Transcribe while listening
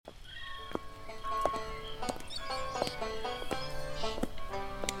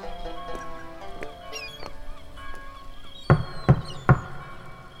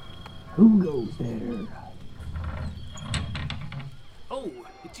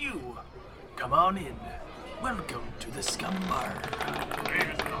you. Come on in. Welcome to the Scumm Bar.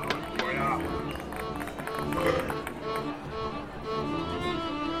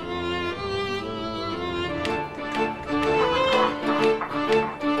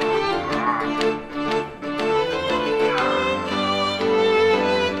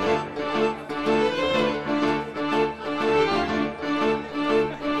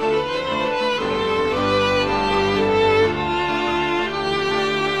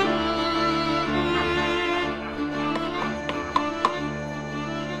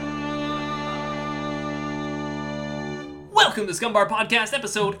 Welcome to Scumm Bar Podcast,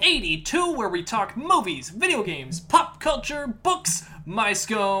 episode 82, where we talk movies, video games, pop culture, books, my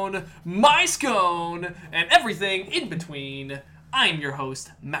scone, and everything in between. I'm your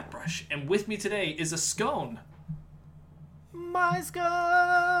host, Mattbrush, and with me today is a scone. My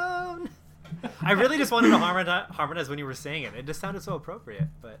scone! I really just wanted to harmonize when you were saying it. It just sounded so appropriate,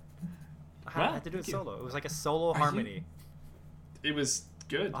 but I had to do it solo. It was like a solo harmony. It was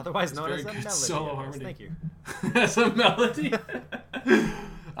good. Otherwise known as a melody. Solo harmony. Thank you. As a melody.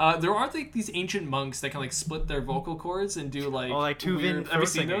 There aren't like these ancient monks that can like split their vocal cords and do like Tuvin. Have you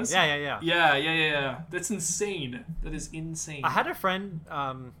seen those? Yeah. Yeah. That's insane. That is insane. I had a friend,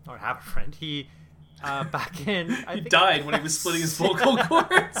 He back in. He died when he was splitting his vocal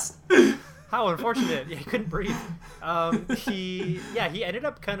cords. How unfortunate. Yeah, he couldn't breathe. He ended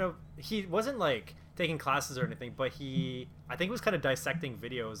up he wasn't like taking classes or anything, but I think he was kind of dissecting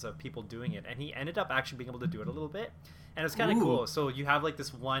videos of people doing it, and he ended up actually being able to do it a little bit, and it's kind of cool. So you have like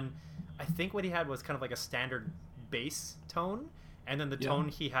this one, I think what he had was kind of like a standard bass tone, and then the tone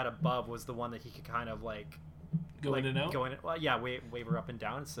he had above was the one that he could kind of like go in and out. Waver up and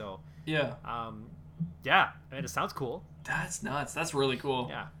down. So yeah, I mean, it sounds cool. That's nuts. That's really cool.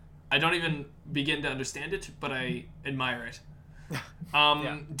 Yeah, I don't even begin to understand it, but I admire it.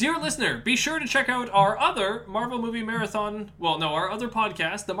 Dear listener, be sure to check out our other Marvel Movie Marathon, our other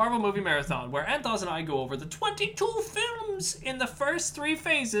podcast, the Marvel Movie Marathon, where Anth0z and I go over the 22 films in the first 3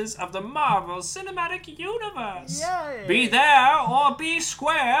 phases of the Marvel Cinematic Universe. Yay! Be there or be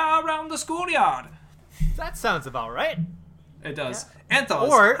square around the schoolyard. That sounds about right. It does. Yeah.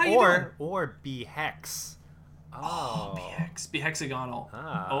 Anth0z, how you doing? Or be hex. Oh, be hexagonal.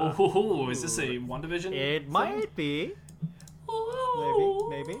 Ah. Oh, is this a WandaVision? It might be.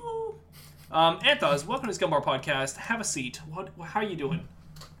 Maybe. Anth0z, welcome to Scumm Bar Podcast. Have a seat. How are you doing?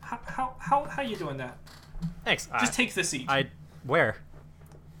 How you doing that? Thanks. Just take the seat. Where?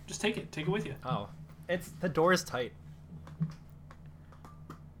 Just take it. Take it with you. Oh, the door is tight.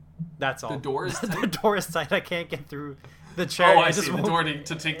 That's all. The door is tight? The door is tight. I can't get through the chair. Oh, I see. The door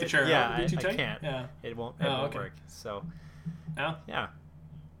to take the chair out. I can't. Yeah. It won't work. So. Oh? Yeah.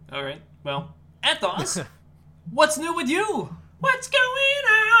 All right. Well, Anth0z, what's new with you? What's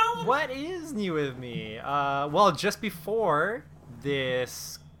going on? What is new with me? Well, just before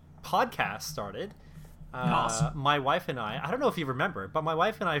this podcast started, awesome. My wife and I don't know if you remember, but my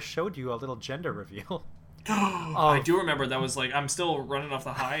wife and I showed you a little gender reveal. I do remember. That was like, I'm still running off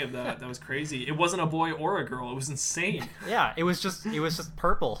the high of that. That was crazy. It wasn't a boy or a girl. It was insane. Yeah, it was just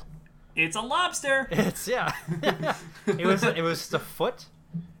purple. It's a lobster. It was just a foot,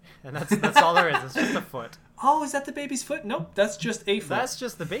 and that's all there is. It's just a foot. Oh, is that the baby's foot? Nope, that's just a foot. That's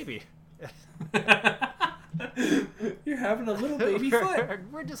just the baby. You're having a little baby foot.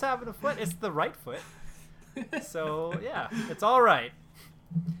 We're just having a foot. It's the right foot. So, yeah, it's all right.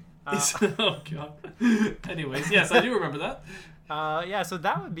 Oh, God. Anyways, yes, I do remember that. So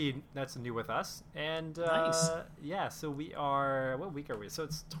that's new with us. And, nice. Yeah, so we are, what week are we? So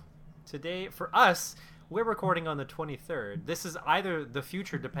it's today, for us, we're recording on the 23rd. This is either the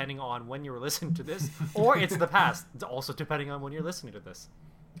future, depending on when you're listening to this, or it's the past, also depending on when you're listening to this.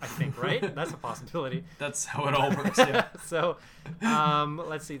 I think, right? That's a possibility. That's how it all works, yeah. So,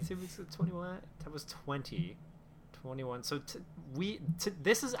 let's see. 2 weeks of 21. That was 20. 21. So,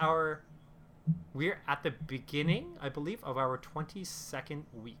 this is we're at the beginning, I believe, of our 22nd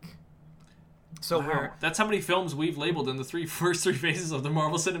week. So wow. That's how many films we've labeled in the first 3 phases of the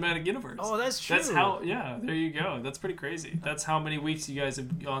Marvel Cinematic Universe. Oh, that's true. That's how, there you go. That's pretty crazy. That's how many weeks you guys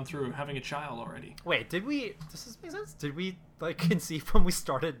have gone through having a child already. Wait, does this make sense? Did we, conceive when we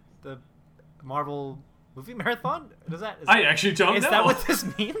started the Marvel movie marathon? I actually don't know. Is that what this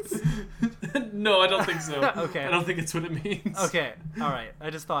means? No, I don't think so. Okay. I don't think it's what it means. Okay. All right.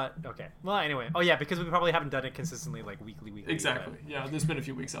 I just thought, okay. Well, anyway. Oh, yeah, because we probably haven't done it consistently, like weekly. Exactly. But... Yeah, there's been a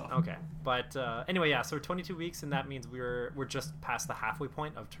few weeks off. Okay. But anyway, yeah, so 22 weeks, and that means we're just past the halfway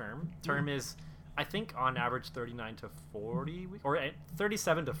point of term. Term is, I think, on average 39 to 40 weeks, or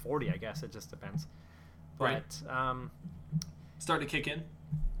 37 to 40, I guess. It just depends. But, right. Starting to kick in.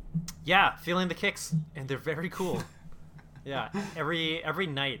 Yeah, feeling the kicks, and they're very cool. Yeah, every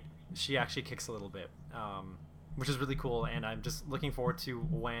night she actually kicks a little bit, which is really cool, and I'm just looking forward to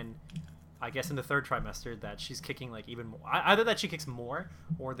when, I guess in the third trimester, that she's kicking like even more. Either that she kicks more,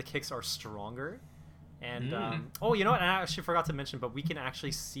 or the kicks are stronger. And oh, you know what? I actually forgot to mention, but we can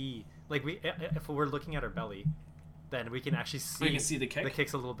actually see, like, if we're looking at her belly, then we can actually see, the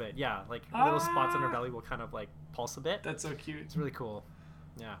kicks a little bit. Yeah, like little spots on her belly will kind of like pulse a bit. That's so cute. It's really cool.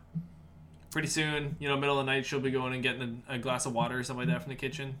 Yeah. Pretty soon, middle of the night, she'll be going and getting a glass of water or something like that from the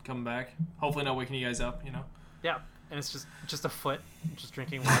kitchen, coming back. Hopefully not waking you guys up, Yeah, and it's just a foot, just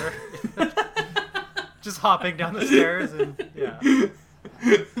drinking water. Just hopping down the stairs, and yeah.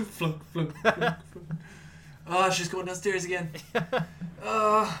 Flunk, flunk, flunk, flunk. Oh, she's going downstairs again.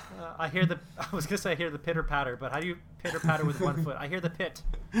 I hear I hear the pitter patter, but how do you pitter patter with one foot? I hear the pit.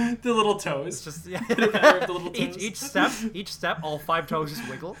 The little toes. It's just, yeah. Pitter patter with the little toes. Each step, all 5 toes just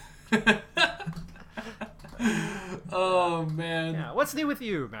wiggle. Oh man. Yeah. What's new with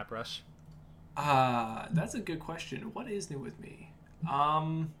you, Mattbrush? That's a good question. What is new with me?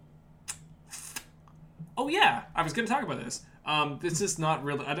 Oh yeah, I was going to talk about this. This is not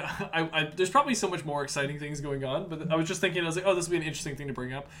really. There's probably so much more exciting things going on, but I was just thinking, I was like, oh, this would be an interesting thing to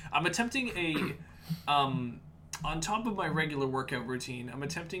bring up. I'm attempting on top of my regular workout routine, I'm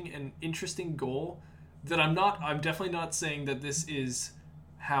attempting an interesting goal that I'm definitely not saying that this is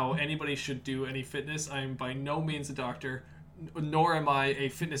how anybody should do any fitness. I am by no means a doctor, nor am I a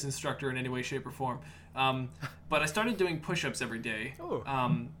fitness instructor in any way, shape, or form. But I started doing push-ups every day.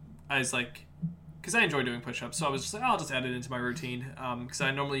 I was like, because I enjoy doing push-ups, so I was just like, I'll just add it into my routine. Because I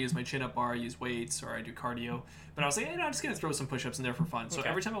normally use my chin-up bar, I use weights, or I do cardio. But I was like, I'm just going to throw some push-ups in there for fun. So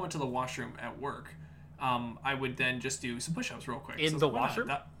every time I went to the washroom at work, I would then just do some push-ups real quick. In the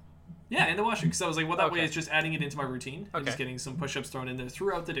washroom? Yeah, in the washroom. Because I was like, well, that way it's just adding it into my routine. And just getting some push-ups thrown in there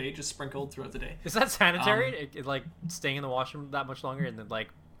throughout the day, just sprinkled throughout the day. Is that sanitary? Like, staying in the washroom that much longer and then, like,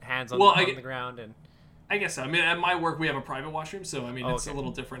 hands on the ground and... I guess so. I mean, at my work, we have a private washroom, so, I mean, it's a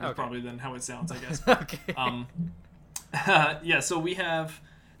little different probably than how it sounds, I guess. Yeah, so we have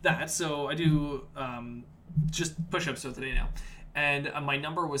that. So I do just push-ups throughout the day now. And my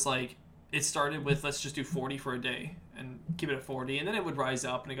number was, like, it started with, let's just do 40 for a day and keep it at 40. And then it would rise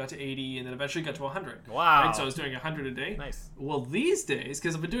up, and it got to 80, and then eventually got to 100. Wow. Right? So I was doing 100 a day. Nice. Well, these days,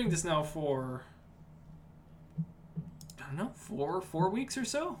 because I've been doing this now for, I don't know, four weeks or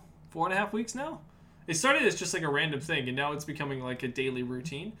so? 4.5 weeks now? It started as just like a random thing, and now it's becoming like a daily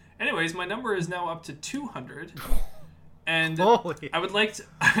routine. Anyways, my number is now up to 200. And I would like to,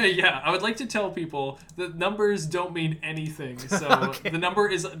 I would like to tell people that numbers don't mean anything. So the number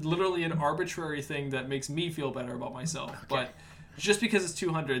is literally an arbitrary thing that makes me feel better about myself. But just because it's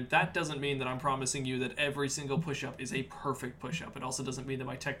 200, that doesn't mean that I'm promising you that every single push-up is a perfect push-up. It also doesn't mean that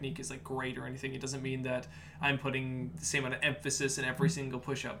my technique is like great or anything. It doesn't mean that I'm putting the same amount of emphasis in every single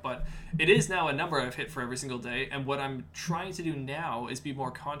push-up. But it is now a number I've hit for every single day. And what I'm trying to do now is be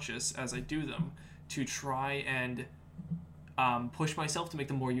more conscious as I do them to try and push myself to make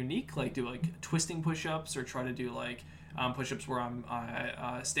them more unique. Like do like twisting push-ups or try to do like push-ups where I'm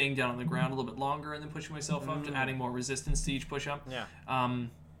staying down on the ground a little bit longer and then pushing myself up to adding more resistance to each push-up. Yeah.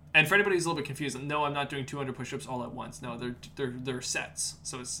 And for anybody who's a little bit confused, no, I'm not doing 200 push-ups all at once. No, they're sets.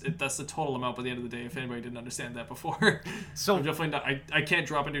 So that's the total amount by the end of the day. If anybody didn't understand that before, so I'm definitely not. I can't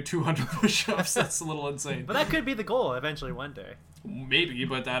drop into 200 push-ups. That's a little insane. But that could be the goal eventually one day. Maybe,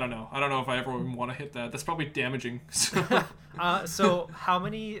 but I don't know. I don't know if I ever even want to hit that. That's probably damaging. So how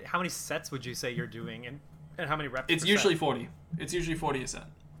many sets would you say you're doing, and how many reps? It's usually 40. It's usually 40 a set.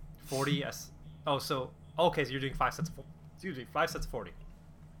 40, yes. Oh, so okay, so you're doing 5 sets of 40.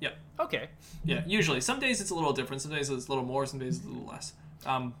 Yeah. Okay. Yeah, usually. Some days it's a little different. Some days it's a little more. Some days it's a little less.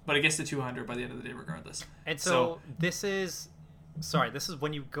 But it gets to 200 by the end of the day regardless. And so this is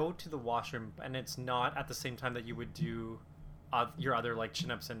when you go to the washroom, and it's not at the same time that you would do your other like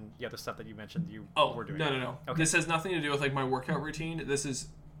chin-ups and the other stuff that you mentioned you were doing. No. Okay. This has nothing to do with like my workout routine. This is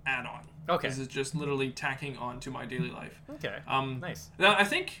add-on. Okay. This is just literally tacking on to my daily life. Okay. Nice. Now, I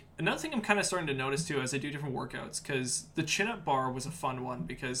think another thing I'm kind of starting to notice too as I do different workouts, because the chin-up bar was a fun one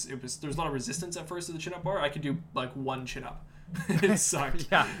because there's a lot of resistance at first to the chin-up bar. I could do like one chin-up. It sucked.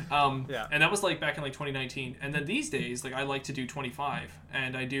 Yeah. And that was like back in like 2019. And then these days, like I like to do 25,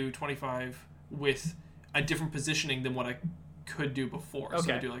 and I do 25 with a different positioning than what I could do before. Okay.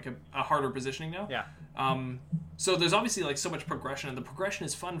 So I do like a harder positioning now. Yeah. So there's obviously like so much progression, and the progression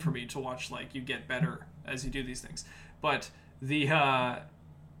is fun for me to watch. Like you get better as you do these things. But the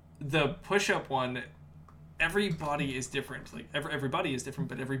push-up one, every body is different. Like everybody is different,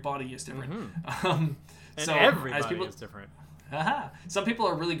 but every body is different. And so everybody is different. Aha. Some people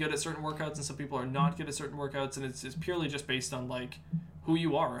are really good at certain workouts, and some people are not good at certain workouts, and it's purely just based on like who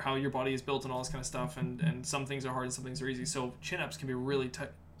you are, how your body is built, and all this kind of stuff. And some things are hard, and some things are easy. So chin-ups can be really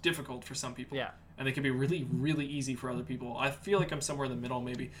difficult for some people. Yeah. And they can be really, really easy for other people. I feel like I'm somewhere in the middle,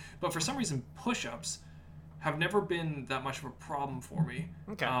 maybe. But for some reason, push-ups have never been that much of a problem for me.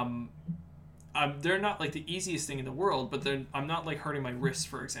 Okay. They're not like the easiest thing in the world, but I'm not like hurting my wrists,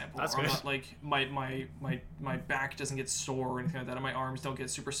 for example. That's or good. I'm not like my back doesn't get sore or anything like that, and my arms don't get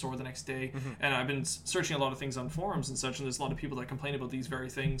super sore the next day. Mm-hmm. And I've been searching a lot of things on forums and such, and there's a lot of people that complain about these very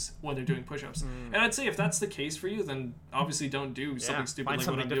things when they're doing push-ups. And I'd say if that's the case for you, then obviously don't do something stupid find like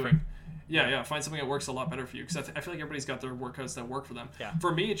something what I'm different. doing. Yeah, find something that works a lot better for you, because I feel like everybody's got their workouts that work for them. Yeah.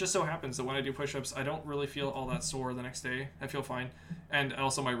 For me, it just so happens that when I do push-ups, I don't really feel all that sore the next day. I feel fine. And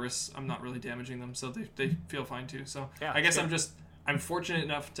also my wrists, I'm not really damaging them, so they feel fine too. So Yeah, I guess good. I'm fortunate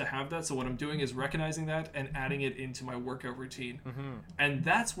enough to have that, so what I'm doing is recognizing that and adding it into my workout routine. Mm-hmm. And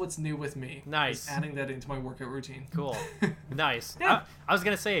that's what's new with me. Nice. Is adding that into my workout routine. Cool. Nice. Yeah. I was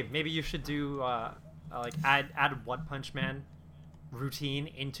gonna say maybe you should do like add One Punch Man routine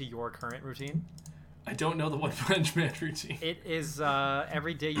into your current routine. I don't know the One Punch Man routine. It is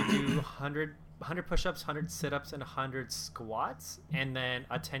every day you do 100 push-ups, 100 sit-ups, and 100 squats, and then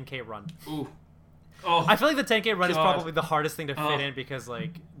a 10K run. Ooh. Oh. I feel like the 10K run is God. probably the hardest thing to fit in, because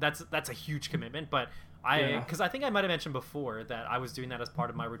like that's a huge commitment. But because I think I might have mentioned before that I was doing that as part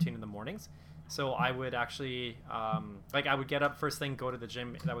of my routine in the mornings. So I would actually I would get up first thing, go to the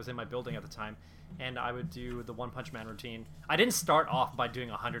gym that was in my building at the time, and I would do the One Punch Man routine. I didn't start off by doing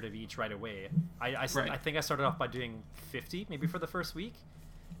 100 of each right away. I think I started off by doing 50 maybe for the first week,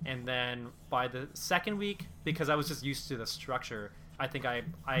 and then by the second week, because I was just used to the structure, I think I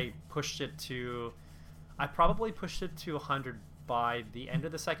probably pushed it to 100 by the end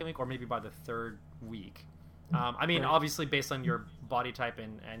of the second week, or maybe by the third week. Obviously based on your body type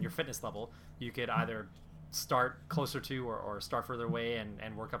and your fitness level, you could either start closer to or start further away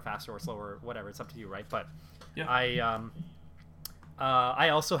and work up faster or slower, whatever. It's up to you, right? But yeah. I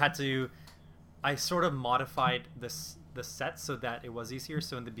also had to, I sort of modified the set so that it was easier.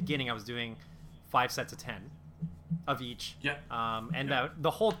 So in the beginning, I was doing 5 sets of 10 of each. Yeah.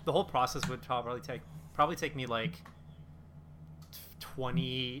 The whole process would probably take me like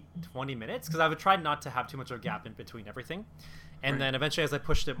 20 minutes, because I would try not to have too much of a gap in between everything. And then eventually, as I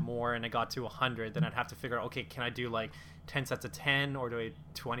pushed it more and I got to 100, then I'd have to figure out, okay, can I do like 10 sets of 10, or do I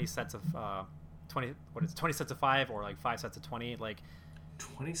 20 sets of 20 sets of 5, or like 5 sets of 20, like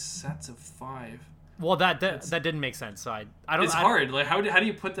 20 sets of 5. Well, that didn't make sense. So I don't. It's hard. Like how do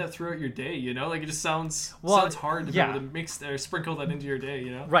you put that throughout your day? You know, like it just sounds hard to be able to mix or sprinkle that into your day.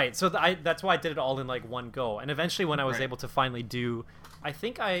 You know. Right. So that's why I did it all in like one go. And eventually, when I was able to finally do, I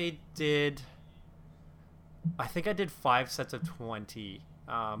think I did 5 sets of 20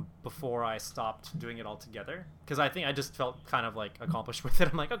 before I stopped doing it all together, because I think I just felt kind of like accomplished with it.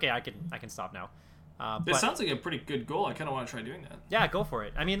 I'm like, okay, I can stop now. It sounds like a pretty good goal. I kind of want to try doing that. Yeah, go for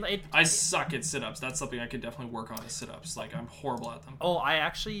it. I mean, I suck at sit-ups. That's something I could definitely work on, is sit-ups. Like, I'm horrible at them. Oh, I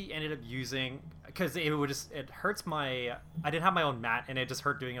actually ended up using, because it hurts my, I didn't have my own mat, and it just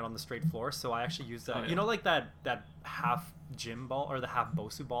hurt doing it on the straight floor. So I actually used you know, like that half gym ball, or the half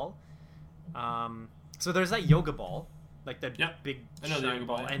Bosu ball. So there's that yoga ball, like that big yoga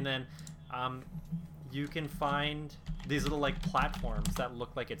ball, and then you can find these little like platforms that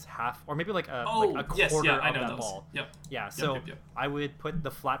look like it's half, or maybe like a quarter of that ball. Yep. Yeah. So I would put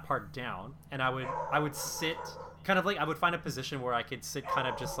the flat part down, and I would sit kind of like, I would find a position where I could sit kind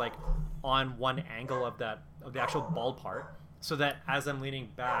of just like on one angle of the actual ball part, so that as I'm leaning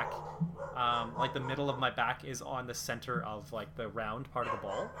back, like the middle of my back is on the center of like the round part of the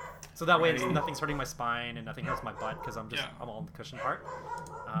ball. So that way nothing's hurting my spine and nothing hurts my butt, because I'm on the cushion part.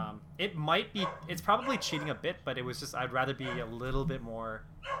 It's probably cheating a bit, but it was just, I'd rather be a little bit more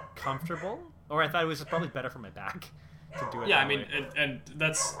comfortable, or I thought it was just probably better for my back to do it. Yeah, I mean, and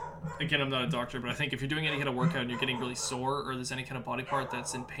that's, again, I'm not a doctor, but I think if you're doing any kind of workout and you're getting really sore, or there's any kind of body part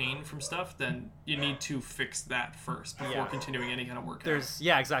that's in pain from stuff, then you need to fix that first before continuing any kind of workout.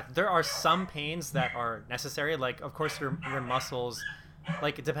 Exactly. There are some pains that are necessary. Like, of course, your muscles,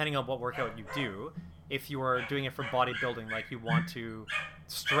 like depending on what workout you do, if you are doing it for bodybuilding, like you want to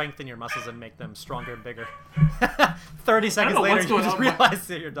strengthen your muscles and make them stronger and bigger. 30 seconds later, you just realize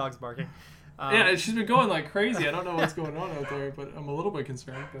that your dog's barking. Yeah, she's been going like crazy. I don't know what's going on out there, but I'm a little bit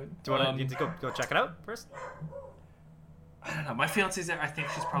concerned. But do you want to go check it out first? I don't know. My fiance's there. I think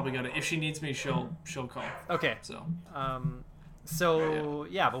she's probably gonna. If she needs me, she'll call. Okay. So. So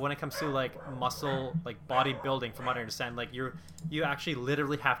yeah, but when it comes to like muscle, like bodybuilding, from what I understand, like you actually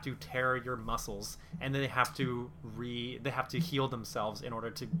literally have to tear your muscles, and then they have to heal themselves in order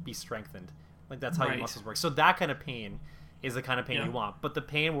to be strengthened. Like that's how your muscles work. So that kind of pain is the kind of pain you want. But the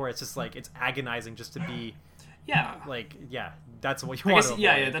pain where it's just like it's agonizing just to be that's what you want.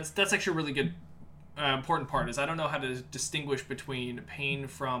 That's actually a really good important part. Is I don't know how to distinguish between pain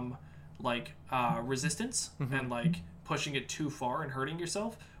from like resistance and like pushing it too far and hurting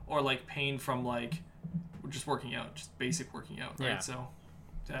yourself, or like pain from like just working out, just basic working out, right? So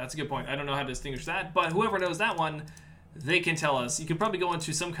that's a good point. I don't know how to distinguish that, but whoever knows that one, they can tell us. You could probably go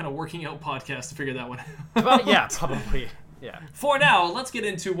into some kind of working out podcast to figure that one out. Well, yeah, probably. Yeah. For now, let's get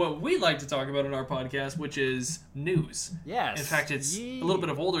into what we like to talk about on our podcast, which is news. Yes. In fact, it's a little bit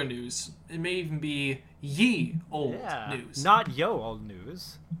of older news. It may even be ye old news. Not yo old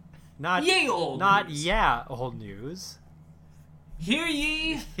news. Not ye old not news. Yeah old news. Hear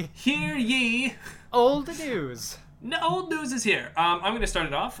ye. Old news. No, old news is here. I'm going to start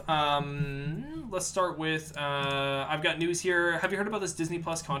it off. Let's start with, I've got news here. Have you heard about this Disney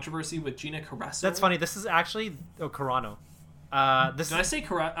Plus controversy with Gina Carano? That's funny. This is actually Carano. Did I say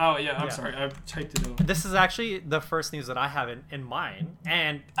Carano? Oh, yeah. I'm sorry. I typed it out. This is actually the first news that I have in mine.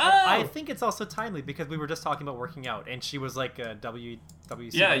 And I think it's also timely because we were just talking about working out. And she was like a WC.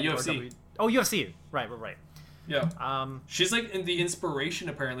 Yeah, UFC. UFC. Right. Yeah. She's like the inspiration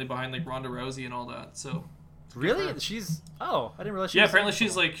apparently behind like Ronda Rousey and all that. So really, I didn't realize. Apparently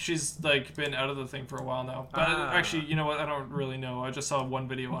she's been out of the thing for a while now. But actually, you know what? I don't really know. I just saw one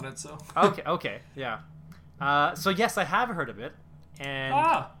video on it. So okay, yeah. So yes, I have heard of it, and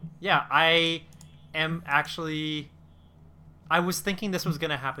yeah, I am actually. I was thinking this was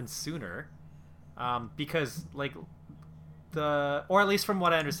gonna happen sooner, because like or at least from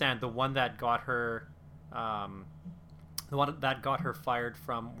what I understand, the one that got her fired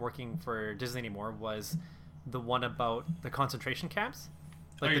from working for Disney anymore was the one about the concentration camps.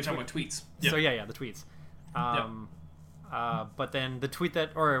 Like you're talking about tweets. So yeah, the tweets. But then the tweet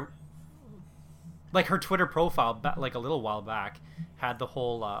that, or like her Twitter profile, like a little while back, had the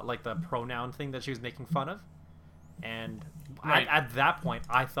whole like the pronoun thing that she was making fun of, and at that point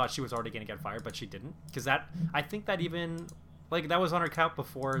I thought she was already going to get fired, but she didn't, because I think that even like that was on her account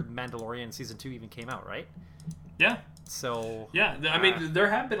before Mandalorian season 2 even came out, right? Yeah. So yeah, I mean, there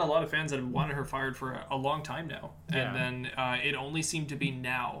have been a lot of fans that have wanted her fired for a long time now, and then it only seemed to be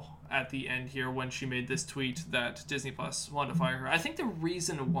now at the end here when she made this tweet that Disney Plus wanted to fire her. I think the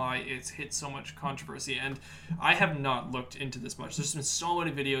reason why it's hit so much controversy, and I have not looked into this much. There's been so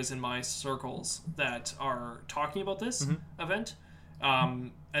many videos in my circles that are talking about this event.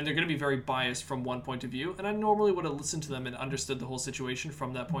 And they're going to be very biased from one point of view, and I normally would have listened to them and understood the whole situation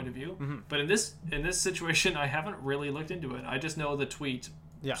from that point of view. But in this situation, I haven't really looked into it. I just know the tweet,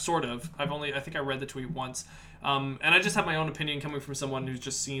 sort of. I think I read the tweet once, and I just have my own opinion coming from someone who's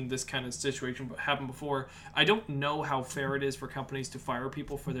just seen this kind of situation happen before. I don't know how fair it is for companies to fire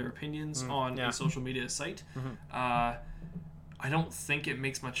people for their opinions on a social media site. I don't think it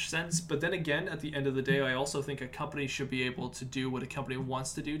makes much sense, but then again, at the end of the day, I also think a company should be able to do what a company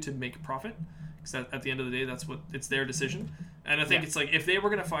wants to do to make a profit, because at the end of the day, it's their decision. And I think it's like, if they were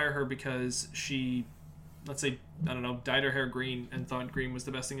going to fire her because she, let's say, I don't know, dyed her hair green and thought green was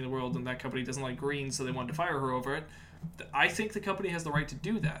the best thing in the world, and that company doesn't like green, so they wanted to fire her over it, I think the company has the right to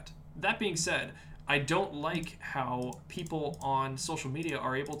do that. That being said, I don't like how people on social media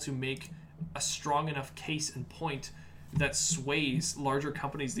are able to make a strong enough case and point that sways larger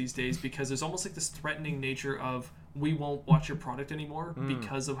companies these days, because there's almost like this threatening nature of, we won't watch your product anymore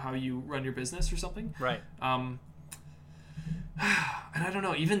because of how you run your business or something. Right. And I don't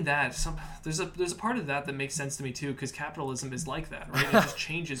know, even that, there's a part of that makes sense to me too, because capitalism is like that, right? It just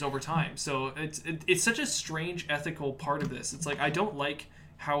changes over time. So it's such a strange ethical part of this. It's like, I don't like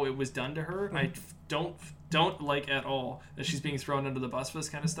how it was done to her. I don't like at all that she's being thrown under the bus for this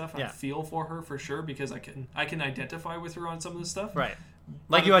kind of stuff. I feel for her for sure, because I can identify with her on some of this stuff. Right.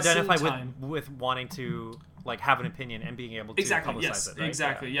 Like you identify with wanting to like have an opinion and being able to publicize it. Right?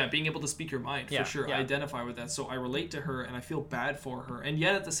 Exactly. Yeah. Being able to speak your mind for sure. I identify with that, so I relate to her and I feel bad for her. And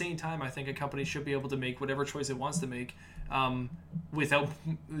yet at the same time, I think a company should be able to make whatever choice it wants to make, without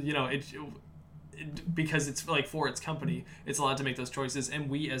because it's like for its company, it's allowed to make those choices, and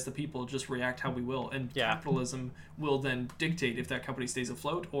we as the people just react how we will, and capitalism will then dictate if that company stays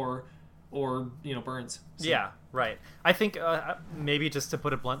afloat or burns. So. Yeah, right. I think maybe just to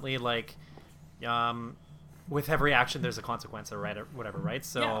put it bluntly, like with every action there's a consequence, or whatever, right?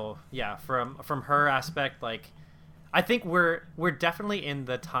 So from her aspect, like I think we're definitely in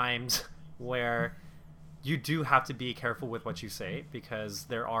the times where you do have to be careful with what you say, because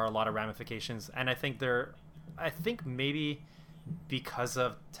there are a lot of ramifications. And I think maybe because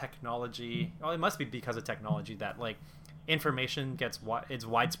of technology, well, it must be because of technology that like information it's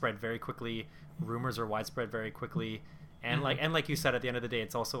widespread very quickly. Rumors are widespread very quickly. And like you said, at the end of the day,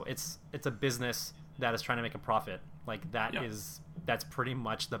 it's also it's a business that is trying to make a profit. Like that's pretty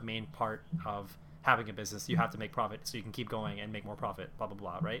much the main part of having a business. You have to make profit so you can keep going and make more profit, blah blah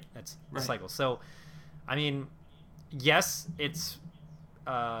blah, right? That's the cycle. So I mean, yes, it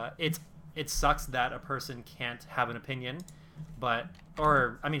sucks that a person can't have an opinion,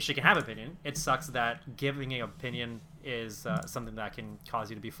 she can have an opinion. It sucks that giving an opinion is something that can cause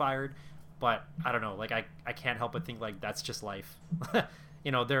you to be fired. But I don't know, like I can't help but think like that's just life.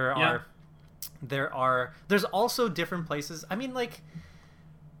 You know, there's also different places. I mean, like,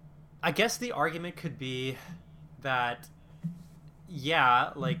 I guess the argument could be that,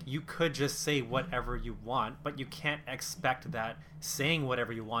 yeah, like you could just say whatever you want, but you can't expect that saying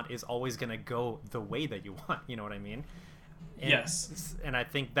whatever you want is always going to go the way that you want. You know what I mean? And, yes. And I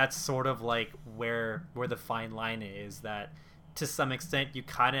think that's sort of like where the fine line is, that to some extent you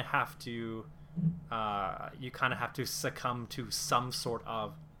kind of have to succumb to some sort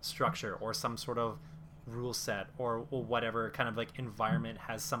of structure or some sort of rule set or whatever kind of like environment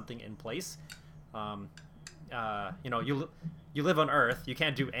has something in place. You know, you live on Earth. You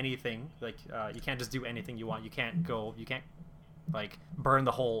can't do anything. Like you can't just do anything you want. You can't like burn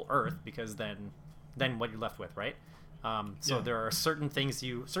the whole Earth, because then what you're left with, right? There are certain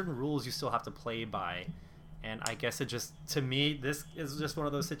rules you still have to play by. And I guess to me, this is just one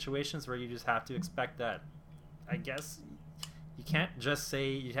of those situations where you just have to expect that, I guess, you can't just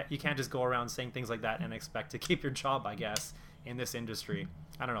you can't just go around saying things like that and expect to keep your job, I guess, in this industry.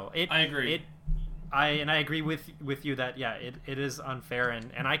 I don't know. I agree. I agree with you that, yeah, it is unfair.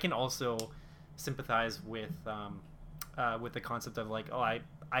 And I can also sympathize with the concept of like, oh,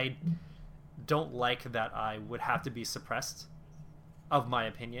 I don't like that I would have to be suppressed of my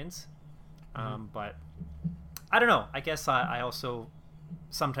opinions. But I don't know. I guess I also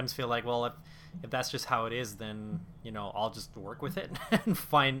sometimes feel like, well, if that's just how it is, then, you know, I'll just work with it and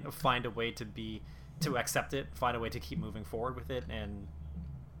find a way to accept it, find a way to keep moving forward with it. And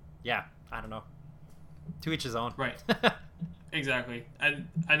yeah, I don't know. To each his own. Right. Exactly. And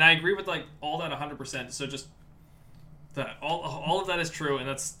I agree with like all that 100%. So just that all of that is true, and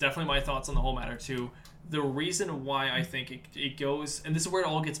that's definitely my thoughts on the whole matter too. The reason why I think it goes, and this is where it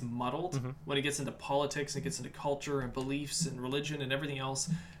all gets muddled, when it gets into politics, it gets into culture and beliefs and religion and everything else,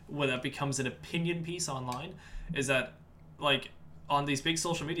 when that becomes an opinion piece online, is that like on these big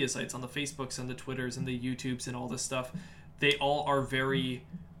social media sites, on the Facebooks and the Twitters and the YouTubes and all this stuff, they all are very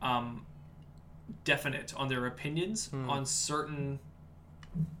definite on their opinions on certain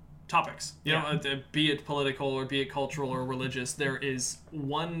topics, you know, be it political or be it cultural or religious. There is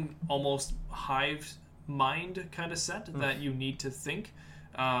one almost hive mind kind of set that you need to think,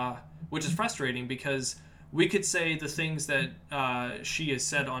 which is frustrating, because we could say the things that she has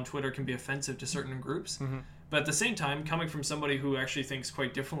said on Twitter can be offensive to certain groups, but at the same time, coming from somebody who actually thinks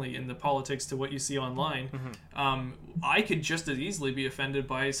quite differently in the politics to what you see online, I could just as easily be offended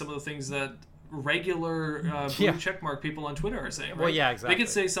by some of the things that regular blue checkmark people on Twitter are saying, right? Well, yeah, exactly. They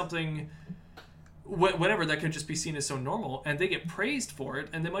could say something, whatever, that could just be seen as so normal, and they get praised for it,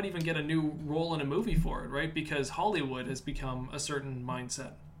 and they might even get a new role in a movie for it, right? Because Hollywood has become a certain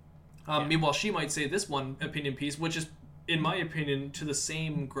mindset. Meanwhile, she might say this one opinion piece, which is, in my opinion, to the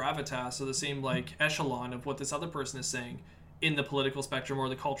same gravitas or the same like echelon of what this other person is saying in the political spectrum or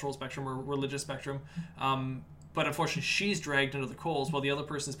the cultural spectrum or religious spectrum. But unfortunately, she's dragged into the coals while the other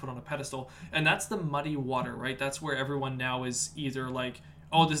person is put on a pedestal. And that's the muddy water, right? That's where everyone now is either like,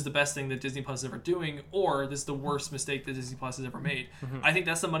 oh, this is the best thing that Disney Plus is ever doing, or this is the worst mistake that Disney Plus has ever made. I think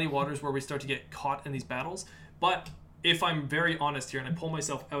that's the muddy waters where we start to get caught in these battles. But if I'm very honest here and I pull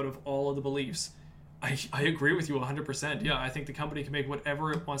myself out of all of the beliefs, I agree with you 100%. Yeah, I think the company can make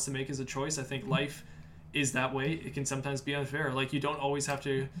whatever it wants to make as a choice. I think life is that way. It can sometimes be unfair. Like, you don't always have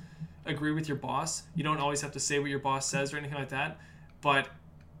to agree with your boss. You don't always have to say what your boss says or anything like that. But,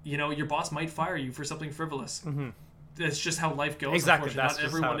 you know, your boss might fire you for something frivolous. That's just how life goes. Exactly. Not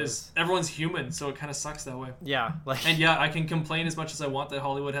everyone is. Everyone's human, so it kind of sucks that way. Yeah. And yeah, I can complain as much as I want that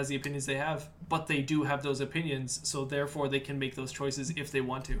Hollywood has the opinions they have, but they do have those opinions, so therefore they can make those choices if they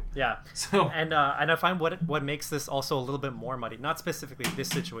want to. Yeah. So and I find what makes this also a little bit more muddy, not specifically this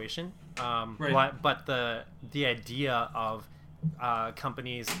situation, but the idea of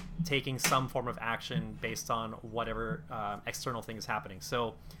companies taking some form of action based on whatever external thing is happening.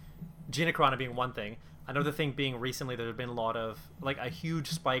 So Gina Carano being one thing, Another thing being recently, there have been a lot of like a huge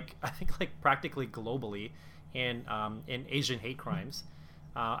spike, I think like practically globally in Asian hate crimes.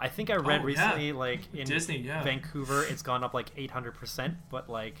 I think I read recently like in Disney, Vancouver, it's gone up like 800%. But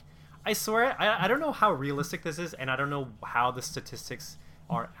like, I swear, I don't know how realistic this is, and I don't know how the statistics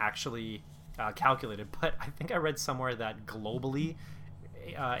are actually calculated. But I think I read somewhere that globally,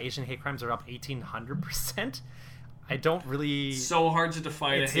 Asian hate crimes are up 1,800%. I don't really. So hard to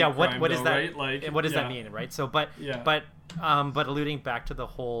define. What is that? Right? Like, what does that mean, right? So, but alluding back to the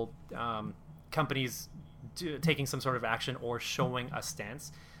whole companies taking some sort of action or showing a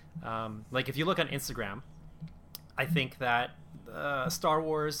stance, like if you look on Instagram, I think that Star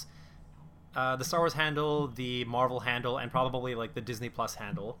Wars, the Star Wars handle, the Marvel handle, and probably like the Disney Plus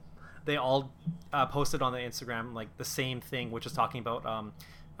handle, they all posted on the Instagram like the same thing, which is talking about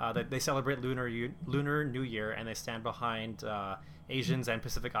that they celebrate Lunar New Year and they stand behind Asians and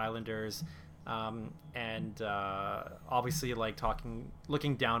Pacific Islanders, and obviously like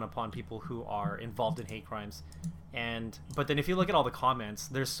looking down upon people who are involved in hate crimes. But then if you look at all the comments,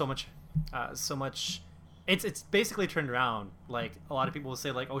 there's so much it's basically turned around. Like a lot of people will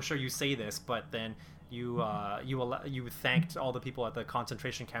say like, oh sure, you say this, but then you thanked all the people at the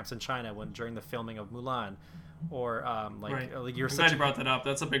concentration camps in China during the filming of Mulan. Or like you're I'm glad you brought that up.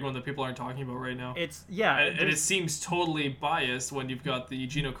 That's a big one that people aren't talking about right now. And it seems totally biased when you've got the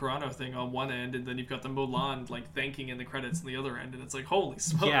Gina Carano thing on one end, and then you've got the Mulan like thanking in the credits on the other end, and it's like holy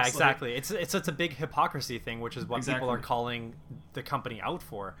smokes. Yeah, exactly. Like, it's a big hypocrisy thing, which is what people are calling the company out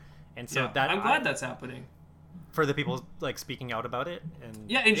for, and so I'm glad that's happening. For the people like speaking out about it, and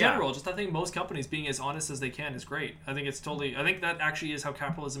in general, just I think most companies being as honest as they can is great. I think that actually is how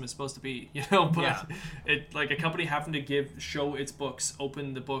capitalism is supposed to be, But it like a company having to show its books,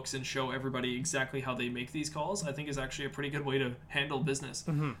 open the books, and show everybody exactly how they make these calls, I think is actually a pretty good way to handle business.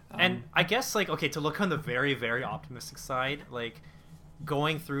 Mm-hmm. And I guess like to look on the very very optimistic side, like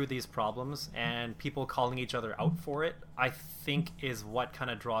going through these problems and people calling each other out for it, I think is what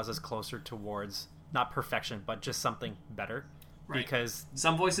kind of draws us closer towards. Not perfection, but just something better. Right. Because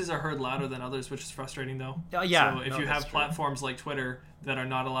some voices are heard louder than others, which is frustrating, though. So if you have platforms like Twitter that are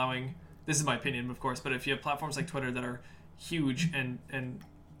not allowing, this is my opinion, of course, but if you have platforms like Twitter that are huge and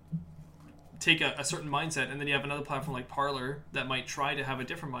take a certain mindset, and then you have another platform like Parler that might try to have a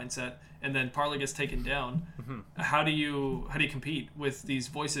different mindset, and then Parler gets taken down, how do you compete with these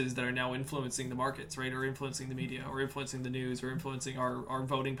voices that are now influencing the markets, right, or influencing the media, or influencing the news, or influencing our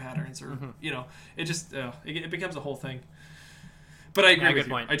voting patterns, or it just it becomes a whole thing. But I agree with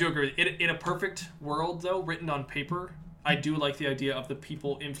you. I do agree. In a perfect world, though, written on paper, I do like the idea of the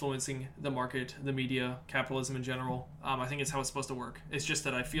people influencing the market, the media, capitalism in general. I think it's how it's supposed to work. It's just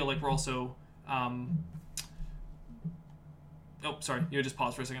that I feel like we're also oh, sorry. You just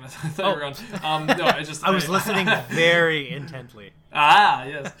paused for a second. I thought you were on. No, I was listening very intently. Ah,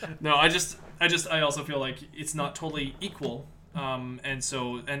 yes. No, I also feel like it's not totally equal, and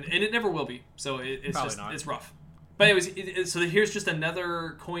it never will be. So it's Probably just not. It's rough. But anyways, so here's just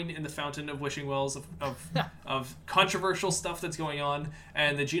another coin in the fountain of wishing wells of controversial stuff that's going on,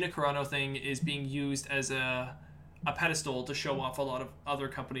 and the Gina Carano thing is being used as a pedestal to show off a lot of other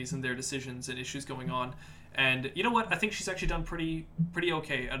companies and their decisions and issues going on. And you know what? I think she's actually done pretty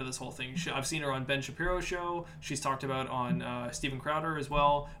okay out of this whole thing. I've seen her on Ben Shapiro's show. She's talked about on Steven Crowder as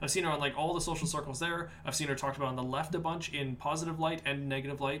well. I've seen her on like all the social circles there. I've seen her talked about on the left a bunch in positive light and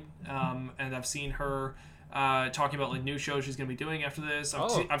negative light. And I've seen her talking about like new shows she's going to be doing after this.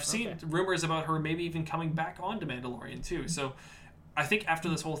 I've seen rumors about her maybe even coming back on to Mandalorian too. So I think after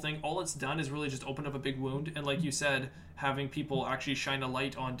this whole thing, all it's done is really just open up a big wound. And like you said, having people actually shine a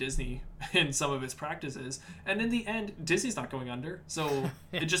light on Disney in some of its practices. And in the end, Disney's not going under. So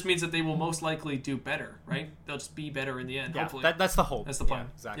it just means that they will most likely do better, right? They'll just be better in the end, hopefully. That's the hope. That's the plan.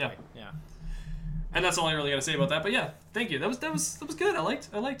 Yeah, exactly. Yeah. And that's all I really got to say about that. But yeah, thank you. That was good. I liked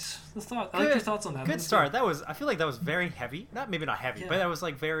the thought. I liked your thoughts on that. Good start. I feel like that was very heavy. Maybe not heavy, but that was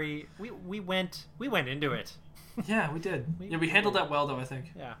like very. We went into it. Yeah, we did. We handled that well, though, I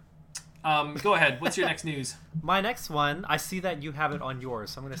think. Yeah. Go ahead. What's your next news? My next one, I see that you have it on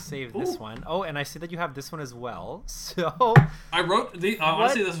yours, so I'm going to save this one. Oh, and I see that you have this one as well. So I wrote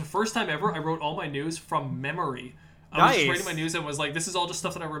honestly, this is the first time ever I wrote all my news from memory. I was just reading my news and was like, this is all just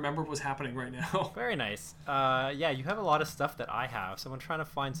stuff that I remembered was happening right now. Very nice. Yeah, you have a lot of stuff that I have, so I'm trying to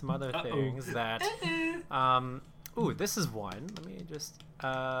find some other things that... Ooh, this is one. Let me just...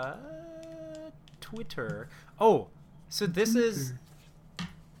 Twitter. Oh, so this is...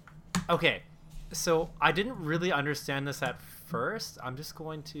 Okay, so I didn't really understand this at first. I'm just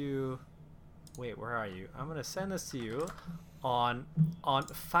going to... Wait, where are you? I'm going to send this to you on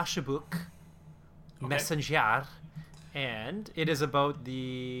Facebook. Messenger, and it is about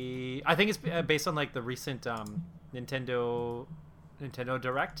I think it's based on like the recent Nintendo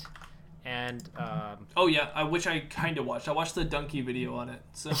Direct, and which I kind of watched. I watched the donkey video on it.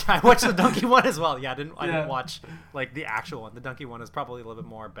 So I watched the donkey one as well. I didn't watch like the actual one. The donkey one is probably a little bit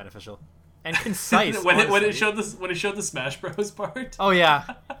more beneficial and concise. when it showed the Smash Bros part. Oh yeah.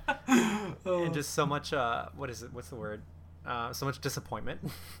 And just so much what's the word? So much disappointment.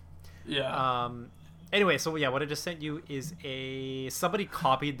 Yeah. Anyway, so what I just sent you is somebody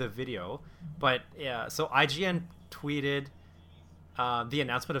copied the video, but so IGN tweeted the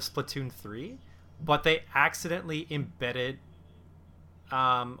announcement of Splatoon 3, but they accidentally embedded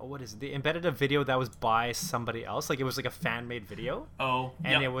they embedded a video that was by somebody else. Like it was like a fan-made video. Oh.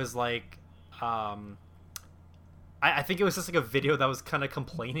 And it was like I think it was just like a video that was kind of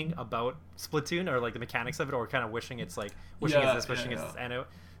complaining about Splatoon or like the mechanics of it, or kind of wishing it's this, and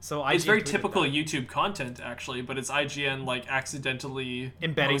it's very typical YouTube content actually, but it's IGN like accidentally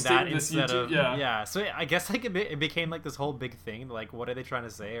embedding that instead YouTube, of So I guess like it became like this whole big thing. Like, what are they trying to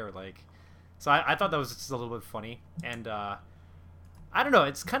say? Or like, so I thought that was just a little bit funny, and I don't know.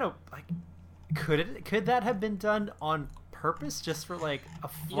 It's kind of like, could that have been done on purpose just for like a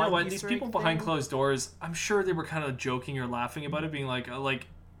fun You know what? Easter These people egg behind thing? closed doors, I'm sure they were kind of joking or laughing about it, being like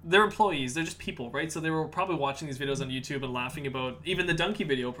they're employees, they're just people, right? So they were probably watching these videos on YouTube and laughing about even the donkey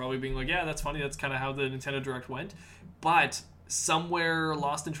video, probably being like, yeah, that's funny, that's kind of how the Nintendo Direct went. But somewhere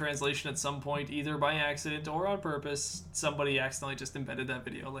lost in translation at some point, either by accident or on purpose, somebody accidentally just embedded that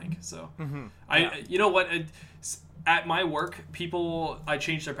video link. So you know what? At my work, I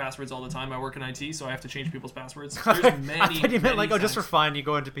change their passwords all the time. I work in IT, so I have to change people's passwords. There's many. I thought you meant like, times. just for fun, you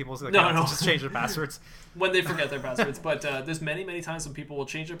go into people's accounts and just change their passwords. When they forget their passwords. But there's many times when people will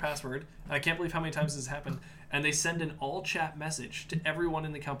change their password, and I can't believe how many times this has happened, and they send an all-chat message to everyone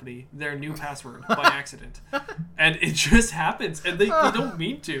in the company, their new password, by accident. And it just happens, and they don't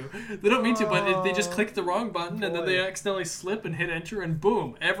mean to. They don't mean to, but they just click the wrong button, and then they accidentally slip and hit enter, and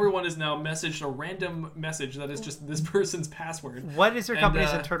boom, everyone is now messaged a random message that is just this person's password. What is your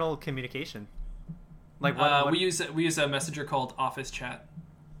company's internal communication? Like what? We use a messenger called Office Chat.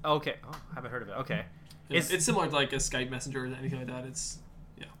 Okay. Oh, I haven't heard of it. Okay. It's similar to like a Skype messenger or anything like that.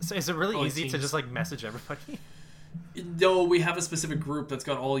 So is it really easy to just like message everybody? No, we have a specific group that's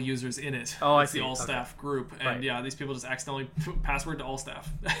got all users in it. Oh, I it's see. The all staff group, and these people just accidentally password to all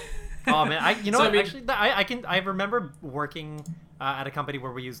staff. Oh man, I remember working at a company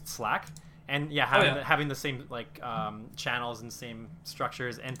where we used Slack. And having the same like channels and same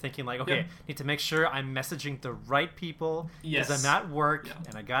structures, and thinking like, okay, need to make sure I'm messaging the right people because I'm at work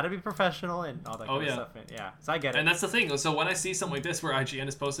and I gotta be professional and all that kind of stuff. And, so I get it. And that's the thing. So when I see something like this where IGN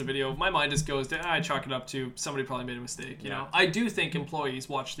has posted a video, my mind just goes to I chalk it up to somebody probably made a mistake. You know, I do think employees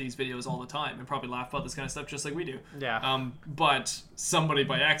watch these videos all the time and probably laugh about this kind of stuff just like we do. Yeah. But somebody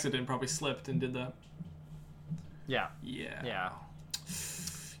by accident probably slipped and did that. Yeah. Yeah.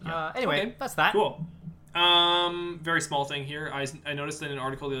 Anyway, that's that. Cool. Very small thing here. I noticed in an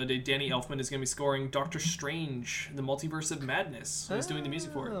article the other day, Danny Elfman is going to be scoring Doctor Strange, the Multiverse of Madness. He's doing the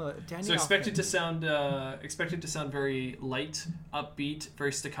music for it. So expected to sound very light, upbeat,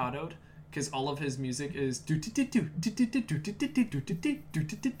 very staccatoed, because all of his music is that's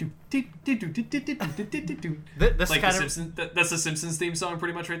the Simpsons theme song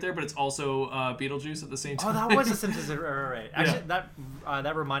pretty much right there, but it's also Beetlejuice at the same time. Oh, that was the Simpsons, right? Actually,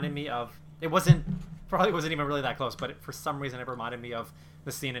 that reminded me of. It probably wasn't even really that close, but for some reason it reminded me of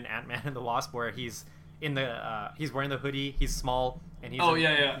the scene in Ant-Man and the Wasp where he's in the he's wearing the hoodie, he's small, and he's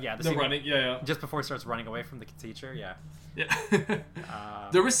running just before he starts running away from the teacher.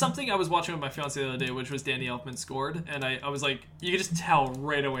 There was something I was watching with my fiance the other day, which was Danny Elfman scored, and I was like, you could just tell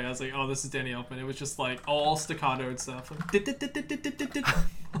right away. I was like, oh, this is Danny Elfman. It was just like all staccato and stuff.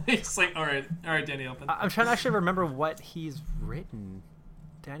 It's like, all right, Danny Elfman. I'm trying to actually remember what he's written.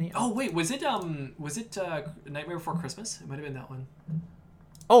 Danny. Oh wait, was it Nightmare Before Christmas? It might have been that one.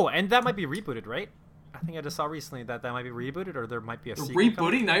 Oh, and that might be rebooted, right? I think I just saw recently that might be rebooted, or there might be a sequel. Rebooting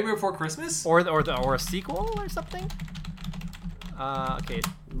coming. Nightmare Before Christmas? Or a sequel or something? Okay.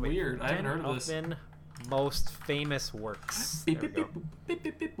 Weird. I haven't heard of this. Most famous works.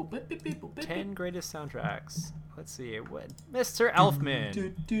 10 greatest soundtracks. Let's see. Mr. Elfman.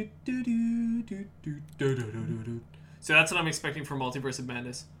 So that's what I'm expecting for Multiverse of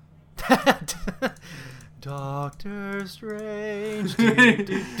Madness. Doctor Strange.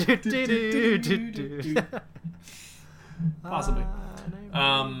 Possibly.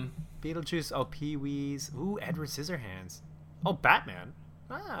 Beetlejuice. Oh, Pee-wee's. Ooh, Edward Scissorhands. Oh, Batman.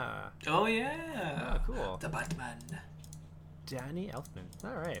 Oh, yeah. Cool. The Batman. Danny Elfman.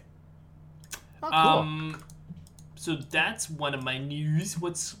 All right. Oh, cool. So that's one of my news.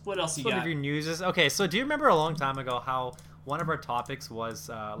 What else you got? One of your news is okay. So do you remember a long time ago how one of our topics was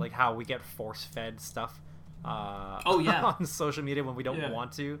like how we get force-fed stuff? On social media when we don't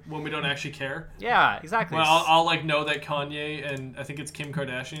want to, when we don't actually care. Yeah, exactly. Well, I'll like know that Kanye and I think it's Kim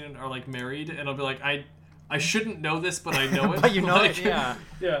Kardashian are like married, and I'll be like, I shouldn't know this, but I know it. But you know like, it, yeah.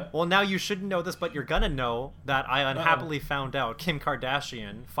 Yeah. Well, now you shouldn't know this, but you're gonna know that I unhappily found out Kim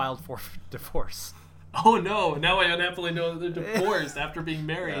Kardashian filed for divorce. Oh no! Now I unhappily know that they're divorced after being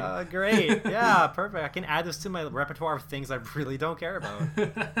married. Great. Yeah, perfect. I can add this to my repertoire of things I really don't care about.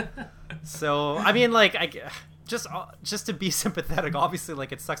 So, I mean, like, just to be sympathetic, obviously,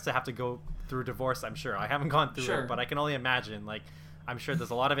 like, it sucks to have to go through divorce, I'm sure. I haven't gone through it, but I can only imagine, like, I'm sure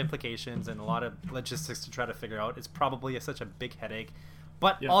there's a lot of implications and a lot of logistics to try to figure out. It's probably such a big headache.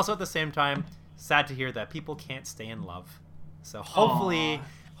 But also at the same time, sad to hear that people can't stay in love. So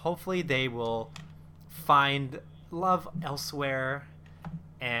hopefully they will find love elsewhere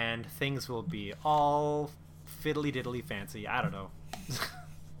and things will be all fiddly diddly fancy. I don't know.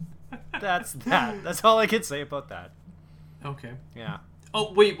 That's that. That's all I can say about that. Okay. Yeah.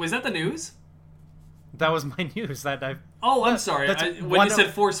 Oh, wait, was that the news? That was my news. I'm sorry. When you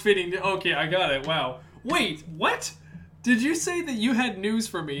said force feeding, okay, I got it. Wow. Wait, what? Did you say that you had news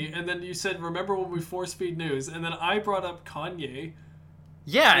for me, and then you said, remember when we force feed news, and then I brought up Kanye?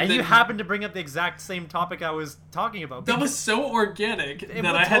 Yeah, and you happened to bring up the exact same topic I was talking about. That was so organic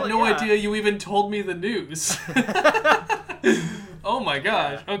that I had no idea you even told me the news. Oh my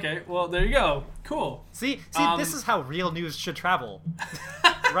gosh. Okay, well, there you go. Cool. See, this is how real news should travel.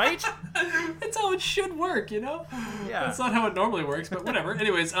 Right? That's how it should work, you know? Yeah. That's not how it normally works, but whatever.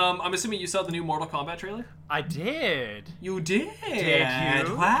 Anyways, I'm assuming you saw the new Mortal Kombat trailer? I did. You did? Did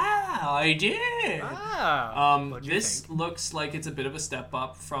you? Wow, I did. Wow. This looks like it's a bit of a step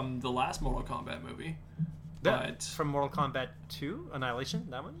up from the last Mortal Kombat movie. From Mortal Kombat 2? Annihilation?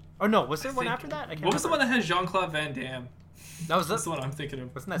 That one? Oh, no. Was there one after that? I can't What was the one that has Jean-Claude Van Damme? That's the one I'm thinking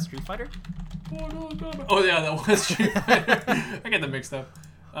of. Wasn't that Street Fighter? Oh, yeah, that was Street Fighter. I get them mixed up.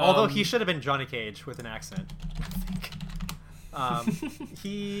 Although he should have been Johnny Cage with an accent, I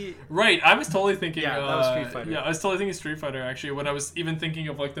think. Right, I was totally thinking... Yeah, that was Street Fighter. Yeah, I was totally thinking Street Fighter, actually. When I was even thinking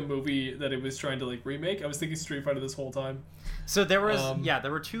of, like, the movie that it was trying to, like, remake, I was thinking Street Fighter this whole time. So there was...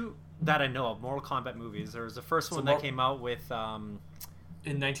 there were two that I know of, Mortal Kombat movies. There was the first one that came out with...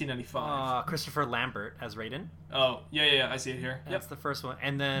 in 1995. Christopher Lambert as Raiden. Oh, yeah, I see it here. That's the first one.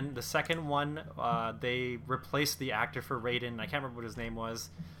 And then the second one, they replaced the actor for Raiden. I can't remember what his name was.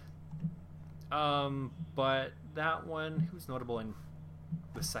 But that one, who's notable in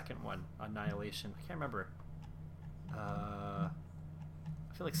the second one, Annihilation? I can't remember. I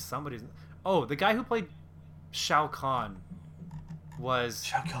feel like somebody's... Oh, the guy who played Shao Kahn was...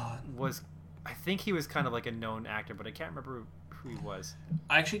 Shao Kahn. I think he was kind of like a known actor, but I can't remember who he was.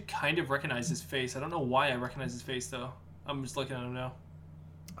 I actually kind of recognize his face. I don't know why I recognize his face, though. I'm just looking at him now.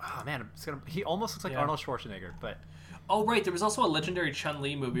 Oh, man. He almost looks like Arnold Schwarzenegger, but... Oh, right. There was also a legendary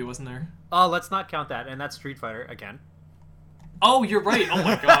Chun-Li movie, wasn't there? Oh, let's not count that. And that's Street Fighter again. Oh, you're right. Oh,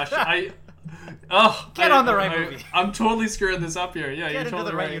 my gosh. Get on the right movie. I'm totally screwing this up here. Yeah, you're totally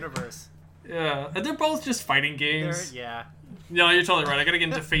the right. universe. Yeah. And they're both just fighting games. Yeah. No, you're totally right. I gotta get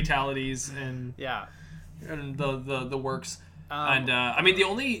into fatalities and... Yeah. And the works. I mean, the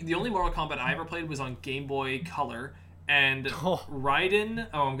only Mortal Kombat I ever played was on Game Boy Color, and Raiden.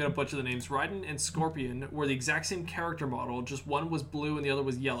 Oh, I'm gonna butcher the names. Raiden and Scorpion were the exact same character model. Just one was blue and the other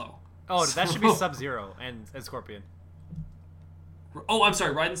was yellow. Oh, that should be Sub-Zero and Scorpion. Oh, I'm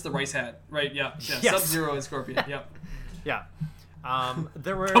sorry. Raiden's the rice hat, right? Yeah. Yes. Sub-Zero and Scorpion. Yep. Yeah.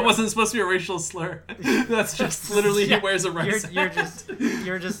 There were. That wasn't supposed to be a racial slur. That's just literally he wears a rice hat.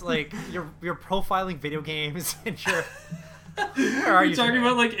 You're just like you're profiling video games and you're. Where are you talking today?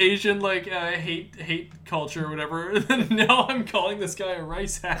 about like Asian like hate culture or whatever? And now I'm calling this guy a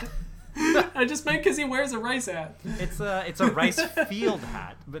rice hat. I just meant because he wears a rice hat. It's a rice field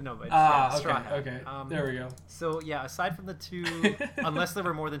hat, but no, it's straw hat. Okay, there we go. So yeah, aside from the two, unless there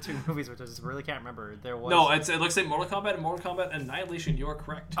were more than two movies, which I just really can't remember, there was. No, it looks like Mortal Kombat and Mortal Kombat Annihilation. You are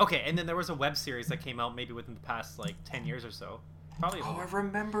correct. Okay, and then there was a web series that came out maybe within the past like 10 years or so. Probably. Oh, I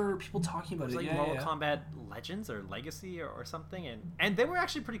remember people talking about it. Like Mortal Kombat Legends or Legacy or something, and they were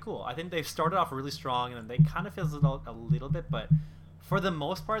actually pretty cool. I think they started off really strong, and then they kind of fizzled out a little bit, but for the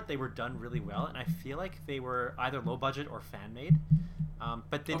most part, they were done really well, and I feel like they were either low budget or fan made.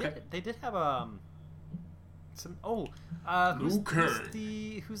 But they did have some. Who's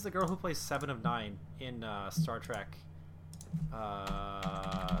the girl who plays 7 of 9 in Star Trek?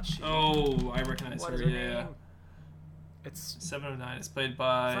 I recognize her. Yeah. It's 709 is played it's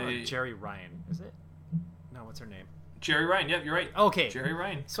by not like Jerry Ryan, is it? No, what's her name? Jerry Ryan. Yep, you're right. Okay, Jerry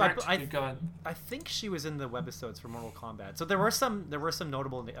Ryan. So Good God. I think she was in the webisodes for Mortal Kombat. So there were some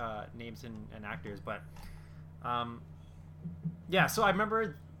notable names and actors, but yeah. So I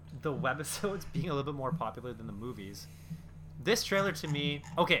remember the webisodes being a little bit more popular than the movies. This trailer to me,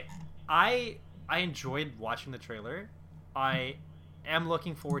 okay, I enjoyed watching the trailer. I am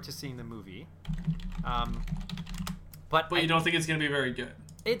looking forward to seeing the movie. But you don't think it's gonna be very good?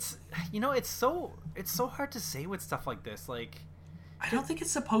 It's it's so hard to say with stuff like this. Like, I don't think it's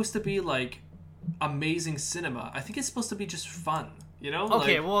supposed to be like amazing cinema. I think it's supposed to be just fun.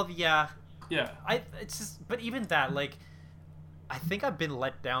 Okay, well, yeah. Yeah. It's just, but even that, like, I think I've been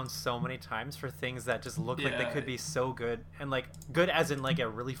let down so many times for things that just look like they could be so good, and like good as in like a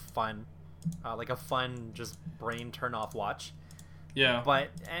really fun, like a fun just brain turn off watch. Yeah. But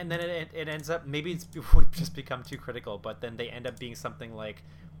and then it ends up, maybe it would just become too critical, but then they end up being something like,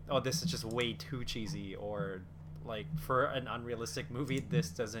 oh, this is just way too cheesy, or like for an unrealistic movie, this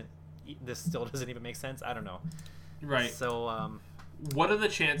still doesn't even make sense. I don't know. Right. So what are the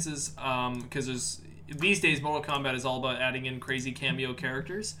chances? Because these days Mortal Kombat is all about adding in crazy cameo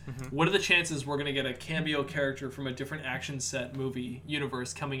characters. Mm-hmm. What are the chances we're gonna get a cameo character from a different action set movie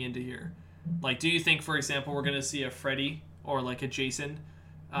universe coming into here? Like, do you think, for example, we're gonna see a Freddy or like a Jason,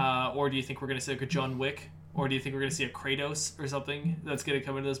 or do you think we're gonna see like a John Wick, or do you think we're gonna see a Kratos or something that's gonna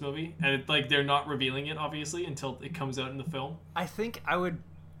come into this movie? And they're not revealing it obviously until it comes out in the film. I think I would.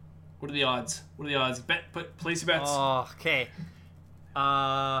 What are the odds? Place your bets. Oh, okay.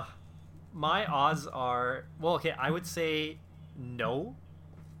 My odds are, well, okay, I would say no.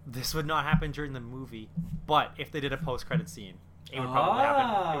 This would not happen during the movie, but if they did a post-credit scene, it would probably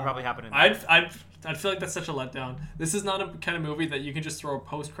happen. It would probably happen. I'd feel like that's such a letdown. This is not a kind of movie that you can just throw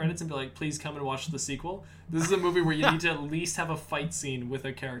post credits and be like, please come and watch the sequel. This is a movie where you need to at least have a fight scene with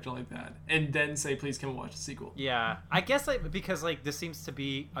a character like that, and then say, please come and watch the sequel. Yeah, I guess because this seems to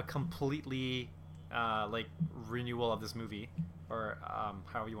be a completely renewal of this movie, or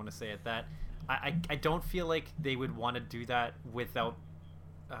however you want to say it. That I don't feel like they would want to do that without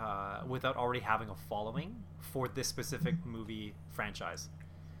already having a following for this specific movie franchise.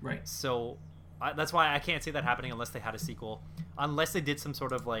 Right. So that's why I can't see that happening unless they had a sequel. Unless they did some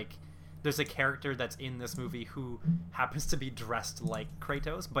sort of like, there's a character that's in this movie who happens to be dressed like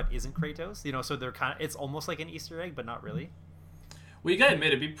Kratos but isn't Kratos. So they're it's almost like an Easter egg, but not really. Well, you gotta admit,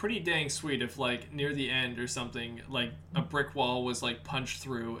 it'd be pretty dang sweet if, like, near the end or something, like, a brick wall was, like, punched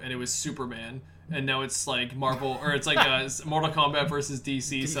through and it was Superman, and now it's, like, Marvel, or it's, like, Mortal Kombat versus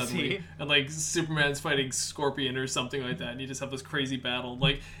DC suddenly, and, like, Superman's fighting Scorpion or something like that, and you just have this crazy battle.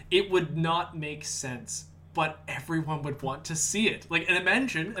 Like, it would not make sense, but everyone would want to see it. Like, and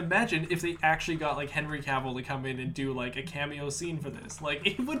imagine if they actually got, like, Henry Cavill to come in and do, like, a cameo scene for this. Like,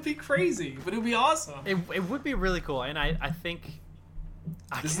 it would be crazy, but it would be awesome. It would be really cool, and I think...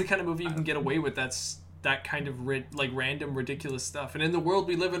 This is the kind of movie you can get away with. That kind of random, ridiculous stuff. And in the world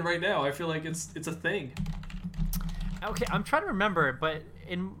we live in right now, I feel like it's a thing. Okay, I'm trying to remember, but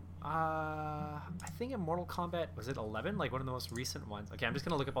in I think in Mortal Kombat, was it 11? Like one of the most recent ones. Okay, I'm just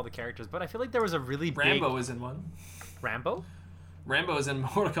gonna look up all the characters, but I feel like there was a really Rambo big... is in one. Rambo? Rambo is in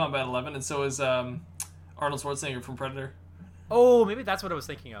Mortal Kombat 11, and so is Arnold Schwarzenegger from Predator. Oh, maybe that's what I was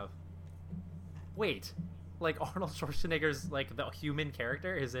thinking of. Wait. Like Arnold Schwarzenegger's like the human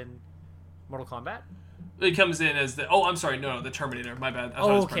character is in Mortal Kombat? It comes in as the the Terminator. My bad. I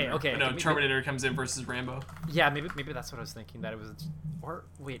thought it was Predator. No, Terminator comes in versus Rambo. Yeah, maybe that's what I was thinking. That it was. Or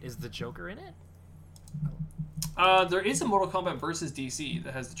wait, is the Joker in it? There is a Mortal Kombat versus DC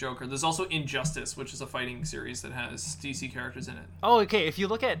that has the Joker. There's also Injustice, which is a fighting series that has DC characters in it. Oh, okay. If you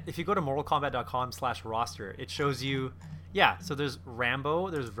go to mortalkombat.com/roster, it shows you. Yeah, so there's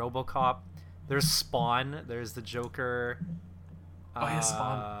Rambo, there's RoboCop. There's Spawn. There's the Joker. Oh, yeah,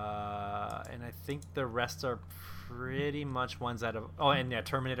 Spawn. And I think the rest are pretty much ones out of... Oh, and yeah,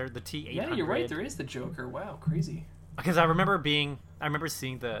 Terminator, the T-800. Yeah, you're right. There is the Joker. Wow, crazy. Because I remember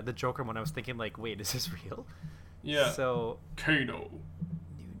seeing the Joker when I was thinking, like, wait, is this real? Yeah. So... Kano.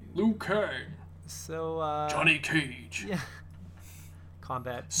 Liu Kang. So, Johnny Cage. Yeah.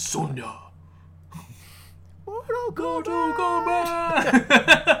 Combat. Sonya. Mortal Kombat!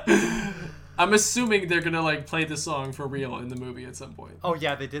 I'm assuming they're gonna like play the song for real in the movie at some point. Oh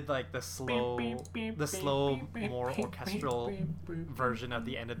yeah, they did like the slow, more orchestral version at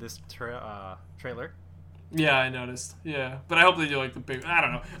the end of this trailer. Yeah, I noticed. Yeah, but I hope they do like the big. I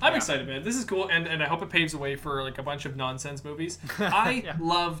don't know. I'm excited, man. This is cool, and I hope it paves the way for like a bunch of nonsense movies. I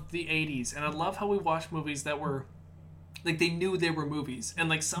love the '80s, and I love how we watched movies that were like they knew they were movies, and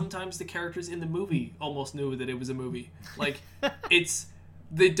like sometimes the characters in the movie almost knew that it was a movie. Like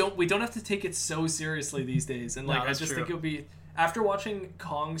we don't have to take it so seriously these days, and like I just think it would be. After watching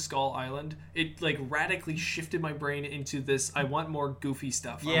Kong Skull Island, it like radically shifted my brain into this. I want more goofy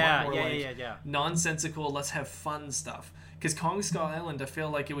stuff. I want more nonsensical. Let's have fun stuff. Because Kong Skull Island, I feel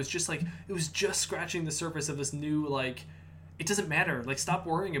like it was just scratching the surface of this new like. It doesn't matter. Like, stop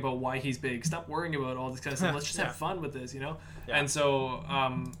worrying about why he's big. Stop worrying about all this kind of stuff. Let's just have fun with this, you know. Yeah. And so,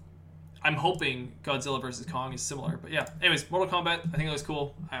 I'm hoping Godzilla vs. Kong is similar. But yeah. Anyways, Mortal Kombat. I think it was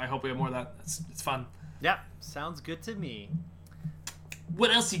cool. I hope we have more of that. It's fun. Yeah, sounds good to me. What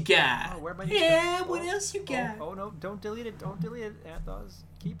else you got? Oh, where am I what else you got? Oh no, don't delete it, Anth0z.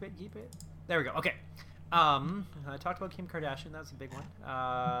 Keep it. There we go. Okay. I talked about Kim Kardashian, that's a big one.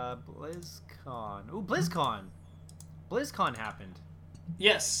 BlizzCon. Ooh, BlizzCon. BlizzCon happened.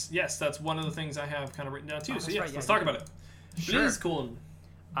 Yes, that's one of the things I have kind of written down too. So yes, let's talk about it. Sure. BlizzCon.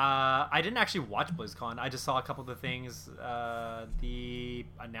 I didn't actually watch BlizzCon. I just saw a couple of the things. The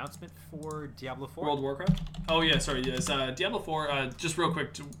announcement for Diablo 4. World of Warcraft? Oh, yeah, sorry. Yes, Diablo 4, just real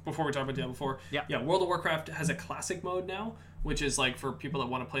quick, before we talk about Diablo 4. Yeah, World of Warcraft has a classic mode now, which is like for people that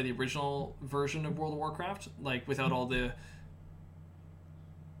want to play the original version of World of Warcraft, like without all the...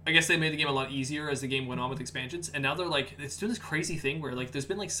 I guess they made the game a lot easier as the game went on with expansions, and now they're like, it's doing this crazy thing where like there's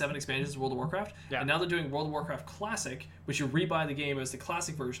been like 7 expansions of World of Warcraft, and now they're doing World of Warcraft Classic, which you rebuy the game as the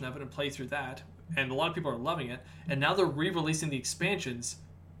classic version of it and play through that, and a lot of people are loving it, and now they're re-releasing the expansions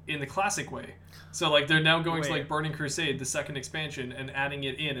in the classic way. So like they're now going to like Burning Crusade, the second expansion, and adding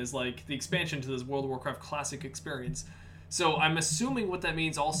it in as like the expansion to this World of Warcraft Classic experience. So I'm assuming what that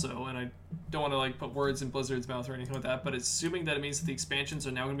means also, and I don't want to like put words in Blizzard's mouth or anything like that, but assuming that it means that the expansions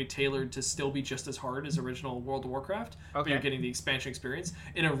are now going to be tailored to still be just as hard as original World of Warcraft, but you're getting the expansion experience.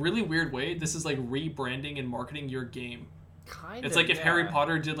 In a really weird way, this is like rebranding and marketing your game. It's like if Harry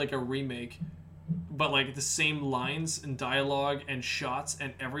Potter did like a remake, but like the same lines and dialogue and shots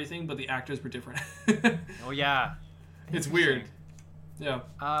and everything, but the actors were different. Oh yeah. It's weird. Yeah.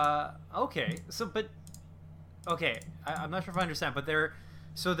 Okay. So, but... Okay, I'm not sure if I understand, but they're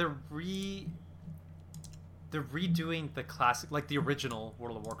redoing the classic, like the original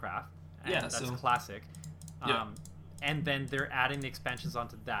World of Warcraft. And that's classic. And then they're adding the expansions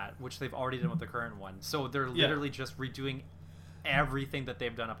onto that, which they've already done with the current one. So they're literally just redoing everything that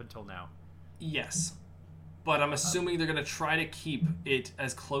they've done up until now. Yes. But I'm assuming they're going to try to keep it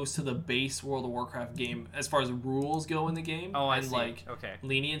as close to the base World of Warcraft game as far as rules go in the game. Oh, and like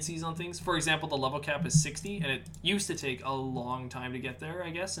leniencies on things. For example, the level cap is 60, and it used to take a long time to get there, I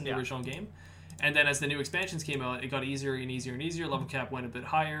guess, in the original game. And then as the new expansions came out, it got easier and easier and easier. Level cap went a bit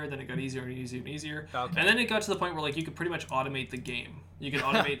higher, then it got easier and easier and easier. Okay. And then it got to the point where like you could pretty much automate the game. You could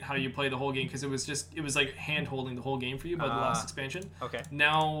automate how you play the whole game because it was like hand-holding the whole game for you by the last expansion. Okay.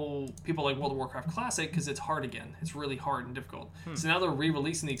 Now people like World of Warcraft Classic because it's hard again. It's really hard and difficult. So now they're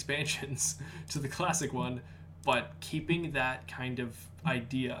re-releasing the expansions to the classic one, but keeping that kind of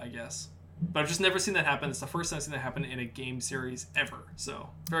idea, I guess. But I've just never seen that happen. It's the first time I've seen that happen in a game series ever. So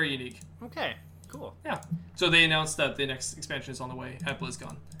very unique. Okay. Cool. Yeah. So they announced that the next expansion is on the way at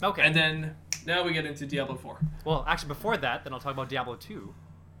BlizzCon. Okay. And then now we get into Diablo 4. Well, actually, before that, then I'll talk about Diablo 2.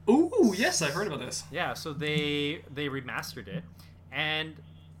 Ooh, yes, I've heard about this. Yeah. So they remastered it, and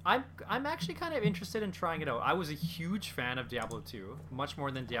I'm actually kind of interested in trying it out. I was a huge fan of Diablo 2, much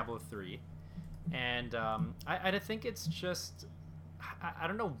more than Diablo 3, and I think it's just I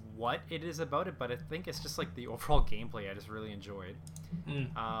don't know what it is about it, but I think it's just like the overall gameplay I just really enjoyed.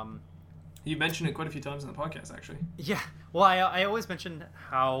 You mentioned it quite a few times in the podcast, actually. Yeah. Well, I always mention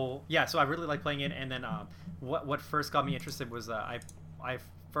how... Yeah, so I really like playing it, and then what first got me interested was I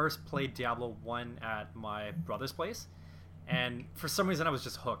first played Diablo 1 at my brother's place, and for some reason I was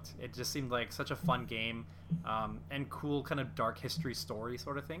just hooked. It just seemed like such a fun game, and cool kind of dark history story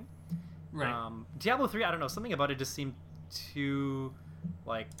sort of thing. Right. Diablo 3, I don't know, something about it just seemed too...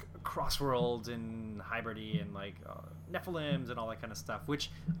 like crossworld and hybridy and like Nephilims and all that kind of stuff, which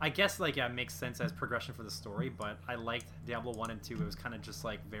I guess like makes sense as progression for the story, but I liked Diablo 1 and 2. It was kind of just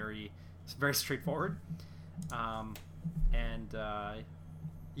like very straightforward, so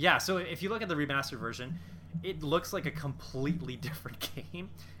if you look at the remastered version, it looks like a completely different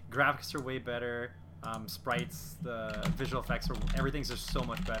game. Graphics are way better, sprites, the visual effects, everything's just so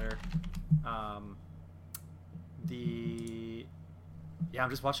much better. Yeah, I'm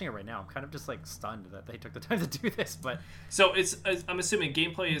just watching it right now. I'm kind of just like stunned that they took the time to do this, but... So I'm assuming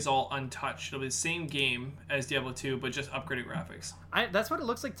gameplay is all untouched. It'll be the same game as Diablo 2, but just upgraded graphics. That's what it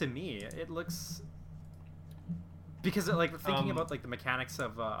looks like to me. It looks... Because like thinking about like the mechanics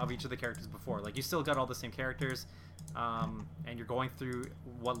of each of the characters before, like you still got all the same characters, and you're going through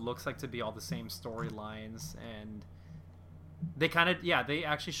what looks like to be all the same storylines, and they kind of they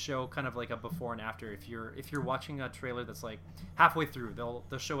actually show kind of like a before and after. If you're watching a trailer that's like halfway through, they'll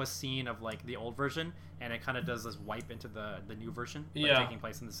show a scene of like the old version, and it kind of does this wipe into the new version, like, taking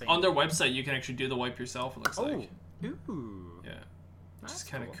place in the same. On their website, you can actually do the wipe yourself. It looks like. Ooh. Yeah, which is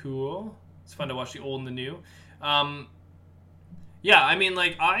kind of cool. It's fun to watch the old and the new. Yeah, I mean,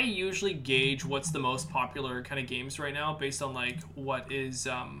 like, I usually gauge what's the most popular kind of games right now based on like what is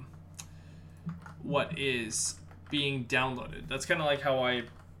being downloaded. That's kind of like how I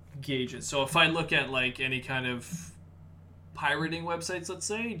gauge it. So if I look at like any kind of pirating websites, let's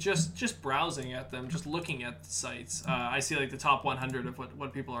say, just browsing at them, just looking at the sites, I see like the top 100 of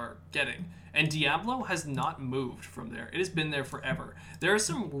what people are getting. And Diablo has not moved from there. It has been there forever. There are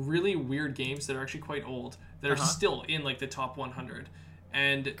some really weird games that are actually quite old that are still in like the top 100.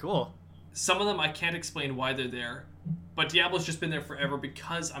 And cool. Some of them I can't explain why they're there, but Diablo's just been there forever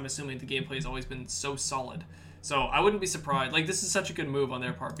because I'm assuming the gameplay has always been so solid. So I wouldn't be surprised. Like, this is such a good move on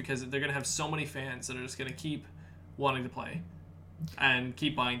their part because they're going to have so many fans that are just going to keep wanting to play and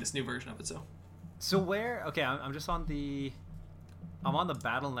keep buying this new version of it. So where? Okay, I'm just on the. I'm on the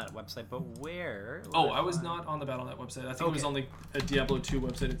Battle.net website, but where? I was not on the Battle.net website. I think it was on a Diablo 2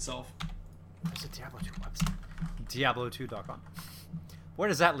 website itself. There's a Diablo 2 website. Diablo2.com. Where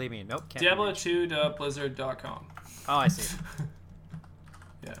does that leave me? Nope. Diablo2.blizzard.com. Oh, I see.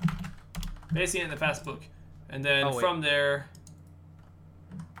 Yeah. Basically in the fast book. And then from there...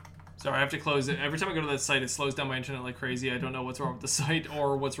 Sorry, I have to close it. Every time I go to that site, it slows down my internet like crazy. I don't know what's wrong with the site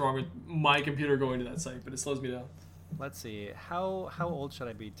or what's wrong with my computer going to that site, but it slows me down. Let's see. How old should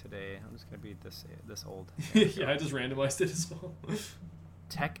I be today? I'm just going to be this old. Yeah, I just randomized it as well.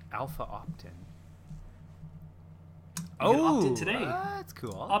 Tech Alpha Opt-in. Opt in today. That's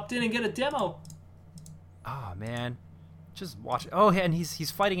cool. Opt in and get a demo. Oh, man. Just watch. Oh, and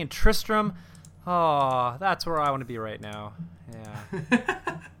he's fighting in Tristram. Oh, that's where I want to be right now. Yeah.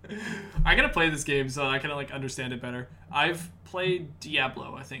 I gotta play this game so I can like understand it better. I've played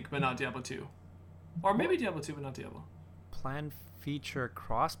Diablo, I think, but not Diablo 2. Or maybe Diablo 2, but not Diablo. Plan feature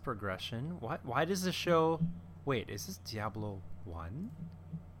cross progression. Why does this show? Wait, is this Diablo 1?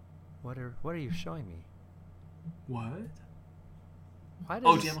 What are you showing me? What?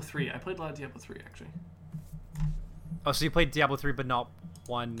 Diablo 3. I played a lot of Diablo 3 actually. Oh, so you played Diablo 3 but not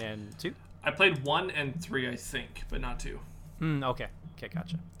 1 and 2? I played 1 and 3, I think, but not 2. Okay,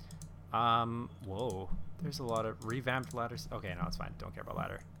 gotcha. Whoa. There's a lot of revamped ladders. Okay, no, it's fine. Don't care about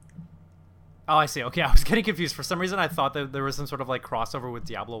ladder. Oh, I see. Okay, I was getting confused. For some reason, I thought that there was some sort of like crossover with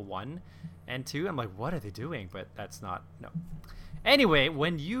Diablo 1 and 2. I'm like, what are they doing? But that's not. No. Anyway,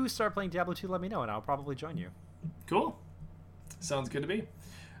 when you start playing Diablo 2, let me know, and I'll probably join you. Cool. Sounds good to me.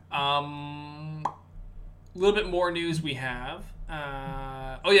 A little bit more news we have. We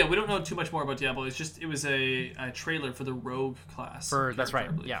don't know too much more about Diablo. It was a trailer for the Rogue class. That's right.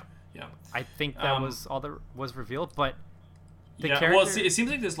 Yeah. I think that was all that was revealed, but the character... Well, it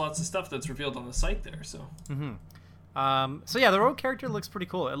seems like there's lots of stuff that's revealed on the site there. So. The Rogue character looks pretty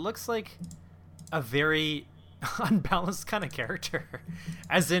cool. It looks like a very unbalanced kind of character,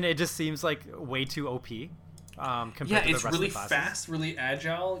 as in it just seems like way too OP. Compared to the rest it's really of the classes. fast, really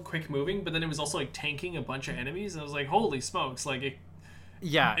agile, quick moving, but then it was also like tanking a bunch of enemies. And I was like, holy smokes! Like,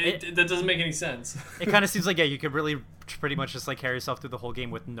 that doesn't make any sense. It kind of seems like you could really pretty much just like carry yourself through the whole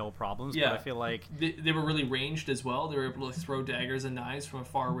game with no problems. Yeah, but I feel like they were really ranged as well. They were able to throw daggers and knives from a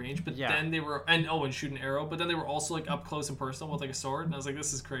far range, but then they were and shoot an arrow. But then they were also like up close and personal with like a sword, and I was like,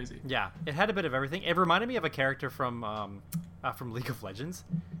 this is crazy. Yeah, it had a bit of everything. It reminded me of a character from League of Legends.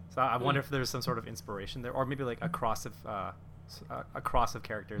 So I wonder if there's some sort of inspiration there, or maybe like a cross of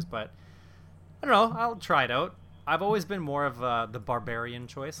characters. But I don't know. I'll try it out. I've always been more of the barbarian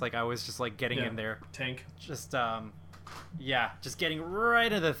choice. Like I was just like getting in there, tank. Just just getting right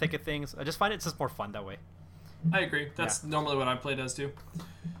into the thick of things. I just find it's just more fun that way. I agree. That's normally what I played as too.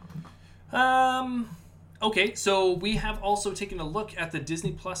 Okay, so we have also taken a look at the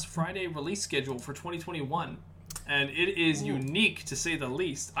Disney Plus Friday release schedule for 2021. And it is unique, to say the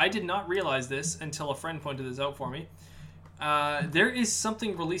least. I did not realize this until a friend pointed this out for me. There is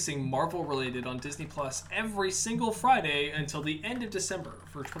something releasing Marvel-related on Disney Plus every single Friday until the end of December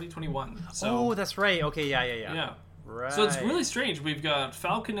for 2021. So, that's right. Okay, yeah. Right. So it's really strange. We've got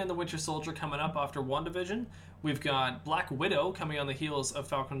Falcon and the Winter Soldier coming up after WandaVision. We've got Black Widow coming on the heels of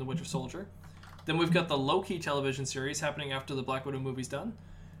Falcon and the Winter Soldier. Then we've got the Loki television series happening after the Black Widow movie's done.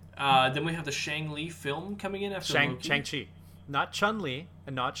 Then we have the Shang-Li film coming in after Loki. Shang-Chi. Not Chun-Li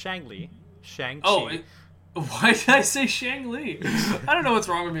and not Shang-Li. Shang-Chi. Why did I say Shang-Li? I don't know what's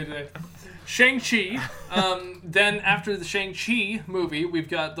wrong with me today. Shang-Chi. Then after the Shang-Chi movie, we've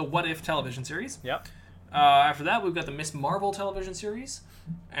got the What If television series. Yep. After that, we've got the Miss Marvel television series.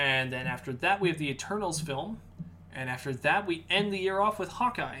 And then after that, we have the Eternals film. And after that, we end the year off with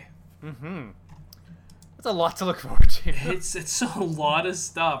Hawkeye. Mm-hmm. That's a lot to look forward to. It's a lot of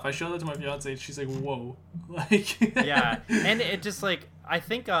stuff. I showed that to my fiance, and she's like, "Whoa!" Like, yeah, and it just like I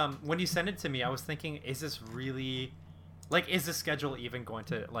think when you sent it to me, I was thinking, is this really, like, is the schedule even going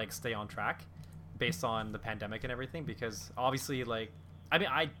to like stay on track, based on the pandemic and everything? Because obviously, like, I mean,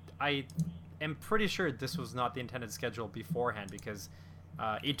 I am pretty sure this was not the intended schedule beforehand, because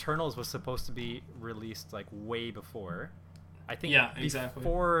Eternals was supposed to be released like way before. I think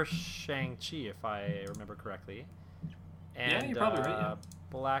before Shang-Chi, if I remember correctly. And, yeah, you're probably right, yeah.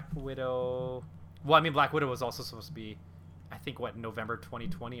 Black Widow... Well, I mean, Black Widow was also supposed to be, I think, November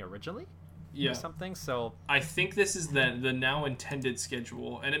 2020 originally? Yeah. Or something, so... I think this is the now intended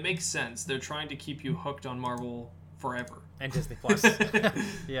schedule, and it makes sense. They're trying to keep you hooked on Marvel forever. And Disney Plus.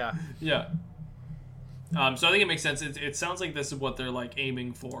 Yeah. Yeah. So I think it makes sense. It sounds like this is what they're like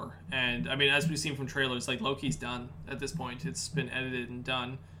aiming for, and I mean, as we've seen from trailers, like Loki's done at this point. It's been edited and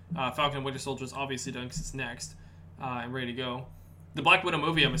done. Falcon and Winter Soldier is obviously done because it's next and ready to go. The Black Widow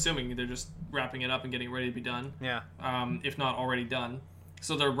movie, I'm assuming they're just wrapping it up and getting it ready to be done. Yeah. If not already done.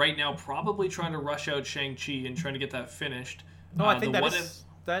 So they're right now probably trying to rush out Shang-Chi and trying to get that finished. No, I think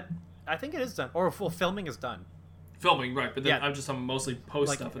I think it is done, or full filming is done. Filming, right? But then I'm mostly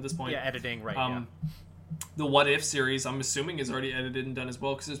post stuff at this point. Yeah, editing, right? Yeah. The What If series, I'm assuming, is already edited and done as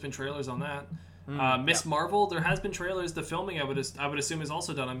well because there's been trailers on that. Miss Marvel, there has been trailers. The filming, I would assume, is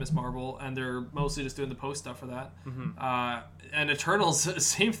also done on Miss Marvel, and they're mostly just doing the post stuff for that. Mm-hmm. And Eternals,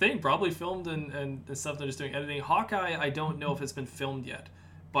 same thing, probably filmed and stuff. They're just doing editing. Hawkeye, I don't know if it's been filmed yet,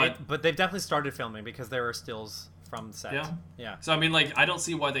 but they've definitely started filming because there are stills from the set. Yeah. So I mean, like, I don't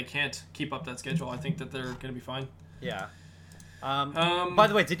see why they can't keep up that schedule. I think that they're going to be fine. Yeah. By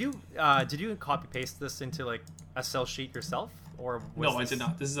the way, did you copy paste this into like a Excel sheet yourself, or no? I did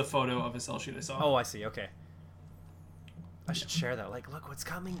not. This is a photo of a Excel sheet I saw. Oh, I see. Okay. I should share that. Like, look what's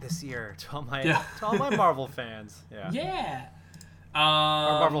coming this year to all my Marvel fans. Yeah. Yeah.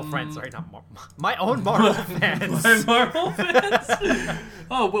 Or Marvel friends. Sorry, not my own Marvel fans. My Marvel fans.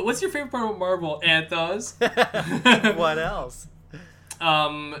 Oh, what's your favorite part of Marvel? Anth0z. What else?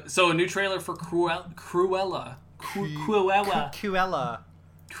 So a new trailer for Cruella. Cruella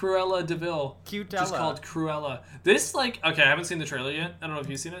DeVille. Just called Cruella. This, like, okay, I haven't seen the trailer yet. I don't know if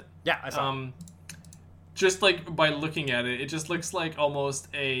you've seen it. Yeah, I saw it. Just, like, by looking at it, it just looks like almost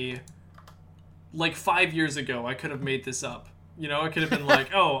like 5 years ago, I could have made this up. You know, it could have been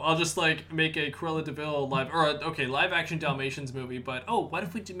like, oh, I'll just, like, make a Cruella DeVille live-action Dalmatians movie, but, oh, what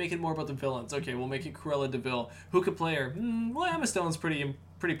if we make it more about the villains? Okay, we'll make it Cruella DeVille. Who could play her? Well, Emma Stone's pretty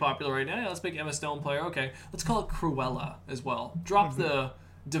popular right now. Yeah, let's make Emma Stone play her. Okay, let's call it Cruella as well. Drop the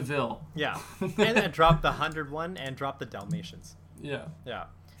DeVille. Yeah, and then drop the 101 and drop the Dalmatians. Yeah. Yeah.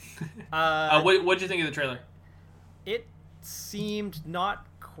 What did you think of the trailer? It seemed not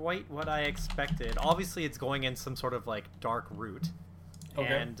quite what I expected. Obviously, it's going in some sort of like dark route,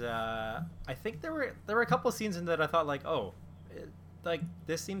 and I think there were a couple of scenes in that I thought like, like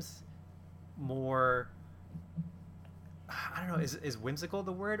this seems more. I don't know, is whimsical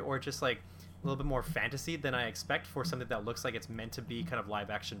the word, or just like a little bit more fantasy than I expect for something that looks like it's meant to be kind of live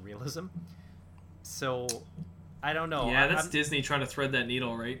action realism. So I don't know. Yeah, that's Disney trying to thread that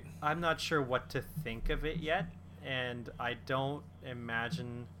needle, right? I'm not sure what to think of it yet, and I don't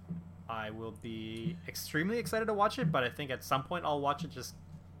imagine I will be extremely excited to watch it, but I think at some point I'll watch it just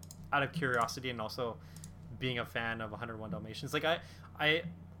out of curiosity and also being a fan of 101 Dalmatians. Like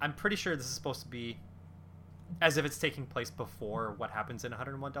I'm pretty sure this is supposed to be as if it's taking place before what happens in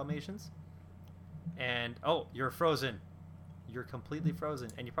 101 Dalmatians. And oh, you're frozen. You're completely frozen,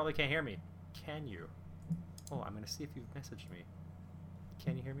 and you probably can't hear me. Can you? Oh, I'm gonna see if you've messaged me.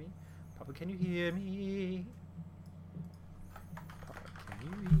 Can you hear me? Papa, can you hear me? Papa, can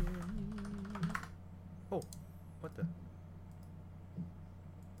you hear me? Oh, what the?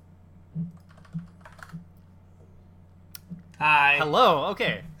 Hi. Hello.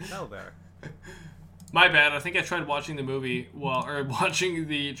 Okay. Hello there. My bad. I think I tried watching the movie watching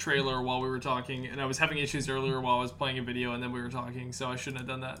the trailer while we were talking, and I was having issues earlier while I was playing a video, and then we were talking, so I shouldn't have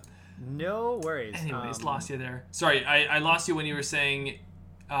done that. No worries. Anyways, lost you there. Sorry, I lost you when you were saying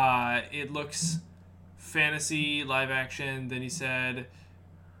it looks fantasy, live action. Then you said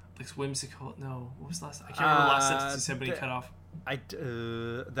looks whimsical. No, what was the last? I can't remember the last sentence you said, but he cut off.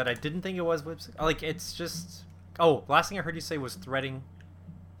 That I didn't think it was whimsical. Like it's just. Oh, last thing I heard you say was threading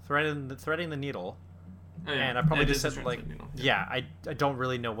the needle. Oh, yeah. And I probably It just is said, a like, strange thing, yeah, I don't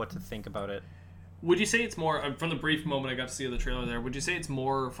really know what to think about it. Would you say it's more, from the brief moment I got to see the trailer there, would you say it's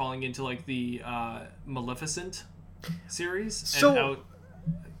more falling into, like, the Maleficent series? So,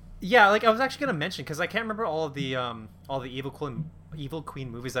 yeah, like, I was actually going to mention, because I can't remember all the Evil Queen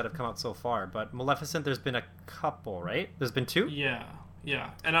movies that have come out so far, but Maleficent, there's been a couple, right? There's been 2?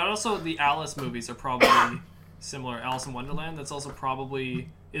 Yeah. And also the Alice movies are probably similar. Alice in Wonderland, that's also probably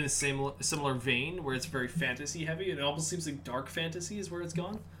in the similar vein, where it's very fantasy heavy. It almost seems like dark fantasy is where it's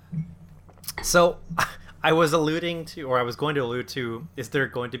gone. So, I was going to allude to, is there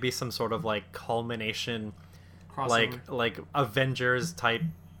going to be some sort of, like, culmination, Crossover. like Avengers type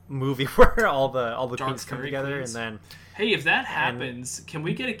movie where all the Dark queens come fairy together queens. and then... Hey, if that happens, can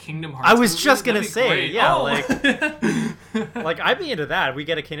we get a Kingdom Hearts I was movie? just gonna That'd be say, great. yeah, Oh. like I'd be into that. We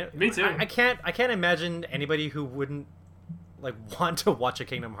get a Kingdom. Me too. I can't imagine anybody who wouldn't like want to watch a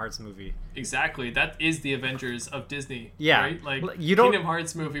Kingdom Hearts movie. Exactly. That is the Avengers of Disney. Yeah. Right? Like, you don't... Kingdom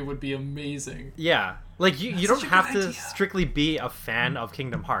Hearts movie would be amazing. Yeah. Like, you That's don't such a have good to idea. strictly be a fan of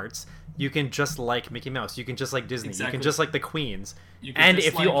Kingdom Hearts. You can just like Mickey Mouse. You can just like Disney. Exactly. You can just like the Queens. You can And just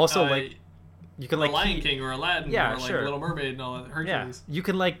if you also like... You can like... Lion King or Aladdin Yeah, or like sure. Little Mermaid and all that. Yeah. Hercules. You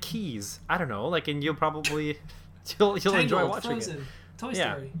can like Keys. I don't know. Like, and you'll probably... You'll enjoy Tangled, watching Frozen, it. Toy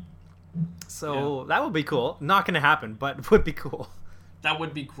Yeah. Story. So that would be cool. Not going to happen, but would be cool. That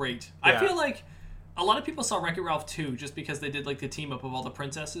would be great. Yeah. I feel like a lot of people saw Wreck-It Ralph 2 just because they did like the team up of all the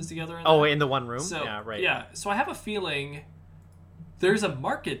princesses together. Oh, in the one room? So, yeah, right. Yeah, so I have a feeling there's a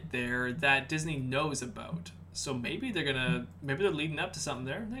market there that Disney knows about. So maybe they're leading up to something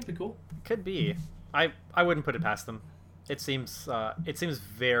there. That'd be cool. Could be. I wouldn't put it past them. It seems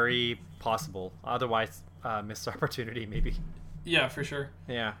very possible. Otherwise, missed opportunity maybe. Yeah, for sure.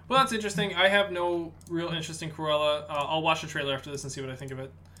 Yeah. Well, that's interesting. I have no real interest in Cruella. I'll watch the trailer after this and see what I think of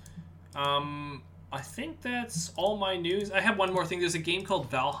it. I think that's all my news. I have one more thing. There's a game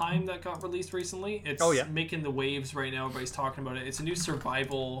called Valheim that got released recently. It's making the waves right now. Everybody's talking about it. It's a new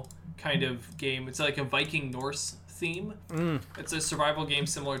survival kind of game. It's like a Viking Norse theme. It's a survival game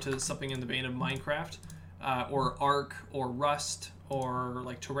similar to something in the vein of Minecraft, or Ark, or Rust, or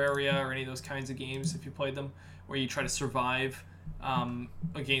like Terraria, or any of those kinds of games if you played them, where you try to survive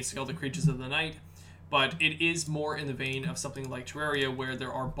against all the creatures of the night. But it is more in the vein of something like Terraria, where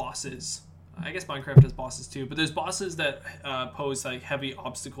there are bosses. I guess Minecraft has bosses too, but there's bosses that pose like heavy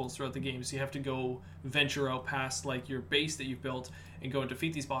obstacles throughout the game. So you have to go venture out past like your base that you've built and go and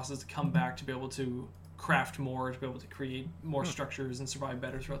defeat these bosses to come back to be able to craft more, to be able to create more structures and survive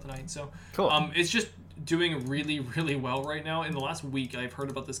better throughout the night. So cool. It's just doing really, really well right now. In the last week, I've heard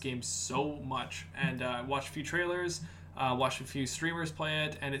about this game so much, and watched a few trailers, watched a few streamers play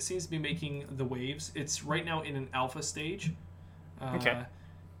it, and it seems to be making the waves. It's right now in an alpha stage. Okay.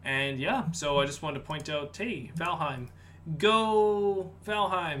 And yeah, so I just wanted to point out, hey, Valheim. Go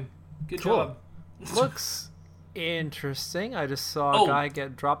Valheim. Good Cool. job. Looks interesting. I just saw a guy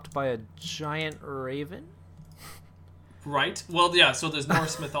get dropped by a giant raven. Right. Well, yeah, so there's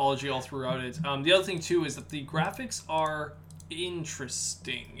Norse mythology all throughout it. The other thing, too, is that the graphics are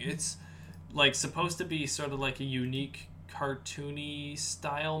interesting. It's like supposed to be sort of like a unique cartoony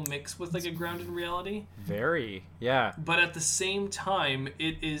style mixed with like a grounded reality. Very, yeah. But at the same time,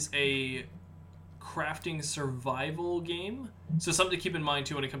 it is a crafting survival game. So something to keep in mind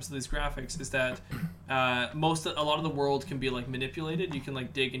too when it comes to these graphics is that a lot of the world can be like manipulated. You can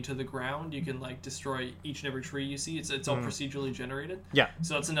like dig into the ground. You can like destroy each and every tree you see. It's all procedurally generated. Yeah.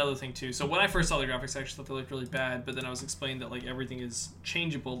 So that's another thing too. So when I first saw the graphics, I actually thought they looked really bad. But then I was explained that like everything is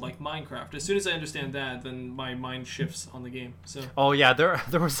changeable, like Minecraft. As soon as I understand that, then my mind shifts on the game. So. Oh yeah, there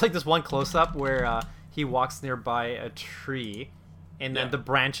was like this one close up where he walks nearby a tree, and then the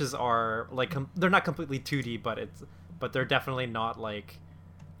branches are like they're not completely 2D, but they're definitely not like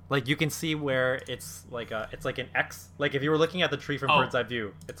you can see where it's like an X. Like if you were looking at the tree from bird's eye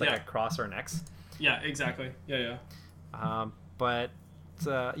view, it's like a cross or an X. Yeah, exactly. Yeah. But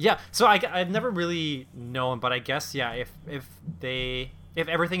so I've never really known, but I guess if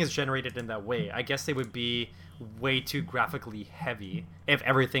everything is generated in that way, I guess they would be way too graphically heavy if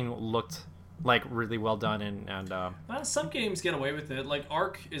everything looked like really well done and some games get away with it. Like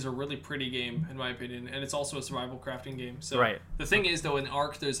Ark is a really pretty game in my opinion, and it's also a survival crafting game. So right. The thing is though, in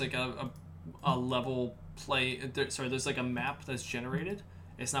Ark there's like a level play. There's like a map that's generated.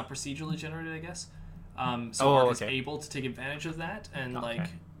 It's not procedurally generated, I guess. So Ark is able to take advantage of that and like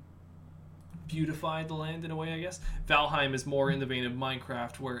beautify the land in a way, I guess. Valheim is more in the vein of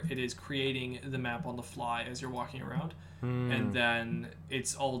Minecraft, where it is creating the map on the fly as you're walking around. And then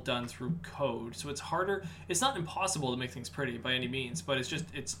it's all done through code. So it's harder. It's not impossible to make things pretty by any means, but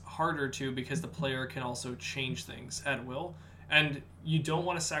it's harder to, because the player can also change things at will. And you don't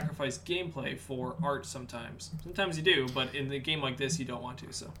want to sacrifice gameplay for art sometimes. Sometimes you do, but in a game like this, you don't want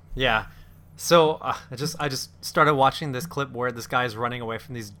to. So yeah. So I just started watching this clip where this guy's running away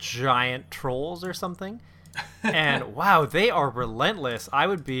from these giant trolls or something. And wow, they are relentless. I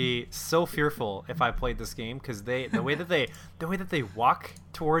would be so fearful if I played this game, because the way that they walk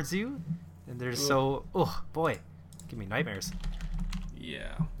towards you, and they're so, oh boy, give me nightmares.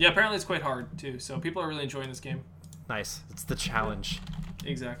 Yeah. Apparently it's quite hard too. So people are really enjoying this game. Nice. It's the challenge.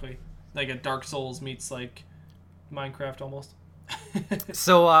 Exactly. Like a Dark Souls meets like Minecraft almost.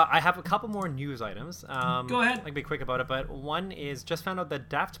 So I have a couple more news items. Go ahead. I can be quick about it, but one is just found out that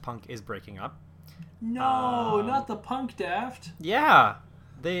Daft Punk is breaking up. No, not the Punk Daft. Yeah,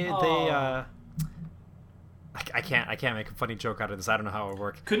 they I can't make a funny joke out of this. I don't know how it would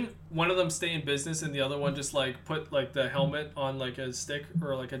work. Couldn't one of them stay in business and the other one just like put like the helmet on like a stick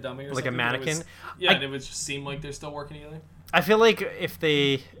or like a dummy or like something? a mannequin? And it would just seem like they're still working together. I feel like if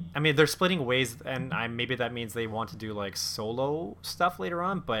they're splitting ways, and maybe that means they want to do like solo stuff later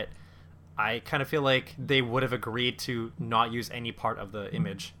on, but I kind of feel like they would have agreed to not use any part of the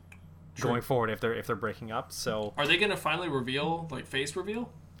image going forward if they're breaking up. So are they gonna finally reveal like face reveal?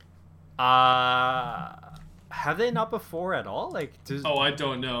 Have they not before at all? Like, I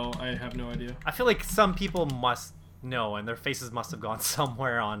don't know. I have no idea. I feel like some people must know, and their faces must have gone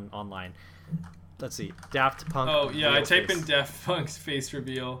somewhere online. Let's see, Daft Punk. Oh yeah, I type face. in Daft Punk's face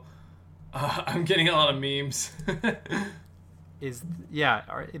reveal. I'm getting a lot of memes. Are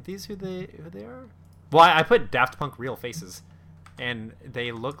these who they are? Well, I put Daft Punk real faces, and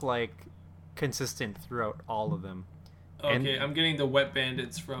they look like consistent throughout all of them. Okay, I'm getting the Wet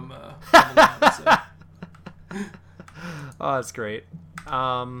Bandits from the Oh, that's great.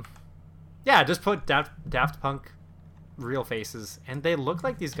 Yeah, just put Daft Punk real faces, and they look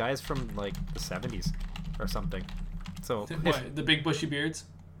like these guys from like the 70s or something. So the big bushy beards?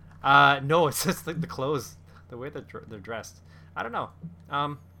 No, it's just like the clothes, the way they're dressed. I don't know.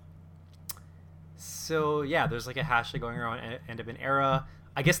 So yeah, there's like a hashtag going around end of an era.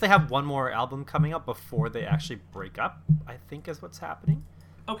 I guess they have one more album coming up before they actually break up, I think is what's happening.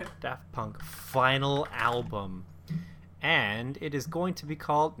 Okay. Daft Punk final album. And it is going to be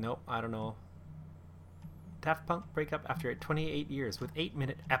called, I don't know. Daft Punk break up after 28 years with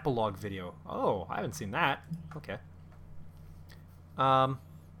 8-minute epilogue video. Oh, I haven't seen that. Okay.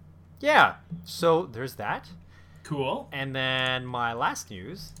 Yeah, so there's that. Cool. And then my last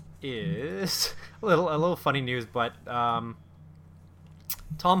news is a little funny news, but Tom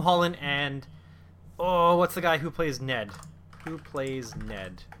Holland and what's the guy who plays Ned? Who plays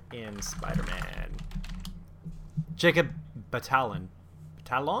Ned in Spider-Man? Jacob Batalon.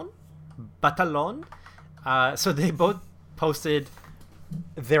 So they both posted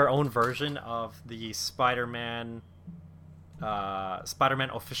their own version of the Spider-Man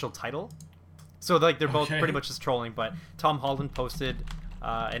official title. So like they're both pretty much just trolling, but Tom Holland posted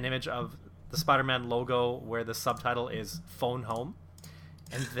an image of the Spider-Man logo where the subtitle is "Phone Home,"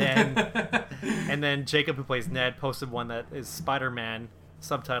 and then Jacob, who plays Ned, posted one that is Spider-Man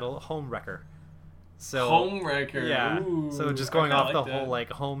subtitle "Home Wrecker." So Home Wrecker. Yeah. Ooh, so just going off the that. whole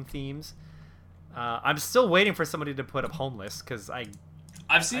like home themes. I'm still waiting for somebody to put up homeless because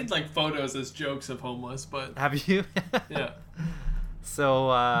I've seen like photos as jokes of homeless, but have you? Yeah.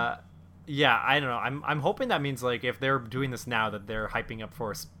 So yeah, I don't know. I'm hoping that means like if they're doing this now that they're hyping up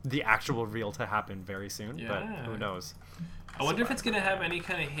for the actual reveal to happen very soon. Yeah. But who knows? I wonder if it's gonna have any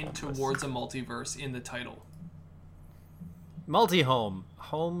kind of hint towards a multiverse in the title. Multi-home.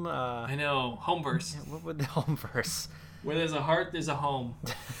 I know. Homeverse. Yeah, what would the homeverse? Where there's a heart, there's a home.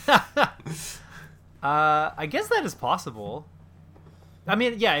 I guess that is possible. I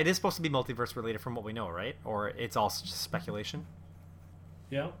mean, yeah, it is supposed to be multiverse related from what we know, right? Or it's all just speculation?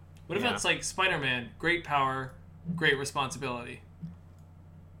 Yeah. What if it's like Spider-Man, great power, great responsibility?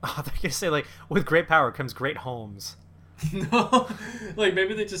 Oh, they're going to say, like, with great power comes great homes. No. Like,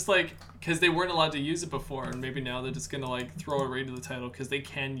 maybe they just, like, because they weren't allowed to use it before, and maybe now they're just going to, like, throw it right into the title because they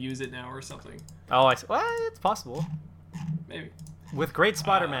can use it now or something. Oh, I see. Well, it's possible. Maybe. With great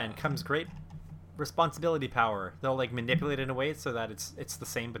Spider-Man comes great responsibility power. They'll, like, manipulate it in a way so that it's the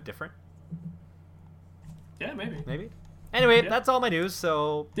same but different. Yeah, maybe. Anyway, that's all my news.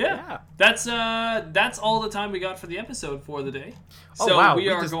 So yeah. That's all the time we got for the episode for the day. Oh so wow, we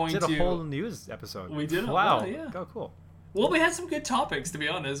did a whole news episode. We did. Wow. Yeah. Oh, cool. Well, we had some good topics, to be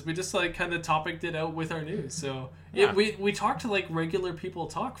honest. We just like kind of topicked it out with our news. So Yeah. we talked to like regular people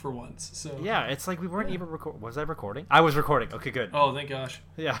talk for once. So Yeah, it's like we weren't even recording. Was I recording? I was recording. Okay, good. Oh, thank gosh.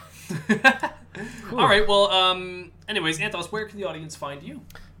 Yeah. All right. Well, anyways, Anth0z, where can the audience find you?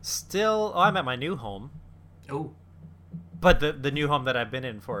 Still, I'm at my new home. Oh. But the new home that I've been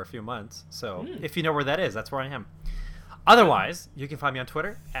in for a few months. So if you know where that is, that's where I am. Otherwise, you can find me on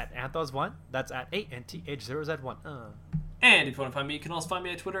Twitter at Anth0z1. That's at ANTH0Z1. And if you want to find me, you can also find me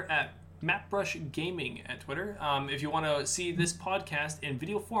at Twitter at Mattbrush Gaming at Twitter. If you want to see this podcast in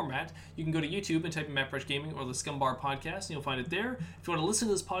video format, you can go to YouTube and type in Mattbrush Gaming or the Scumm Bar Podcast, and you'll find it there. If you want to listen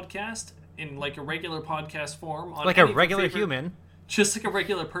to this podcast in like a regular podcast form, on like a regular human, just like a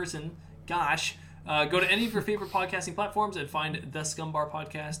regular person, gosh, go to any of your favorite podcasting platforms and find the Scumm Bar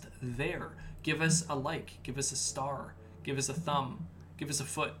Podcast there. Give us a like, give us a star, give us a thumb, give us a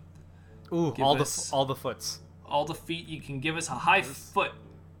foot. Ooh, all the foots. All the feet. You can give us a high foot.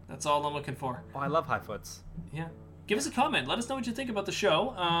 That's all I'm looking for. Oh, I love high foots. Yeah. Give us a comment. Let us know what you think about the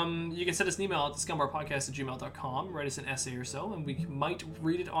show. You can send us an email at thescummbarpodcast@gmail.com. Write us an essay or so, and we might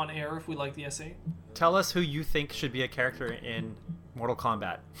read it on air if we like the essay. Tell us who you think should be a character in Mortal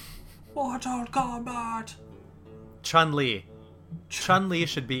Kombat. Mortal Kombat! Chun-Li. Chun-Li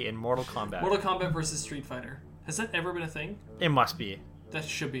should be in Mortal Kombat. Mortal Kombat versus Street Fighter. Has that ever been a thing? It must be. That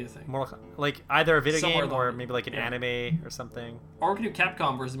should be a thing. Like either a video Somewhere game or along- maybe like an anime or something. Or we could do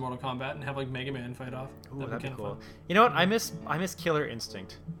Capcom versus Mortal Kombat and have like Mega Man fight off. Ooh, that'd be kinda cool. fun. You know what? I miss Killer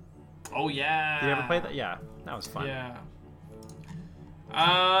Instinct. Oh yeah. Did you ever play that? Yeah, that was fun. Yeah.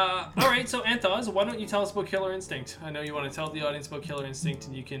 All right, so Anth0z, why don't you tell us about Killer Instinct? I know you want to tell the audience about Killer Instinct,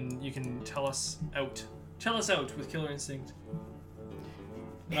 and you can tell us out. Tell us out with Killer Instinct.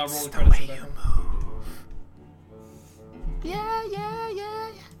 And I'll roll the credits in the background. Yeah, yeah, yeah,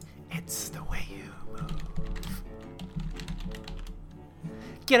 yeah. It's the way you move.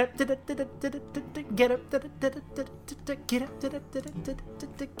 Get up, get up, get up, get up, get up,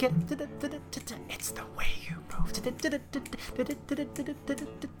 it's the way you move.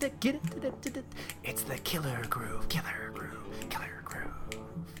 It's the killer groove, killer groove, killer groove.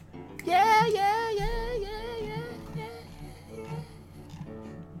 Yeah, yeah, yeah, yeah, yeah, yeah,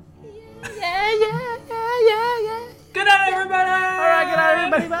 yeah, yeah, yeah, yeah, yeah. Good night, everybody. All right, good night,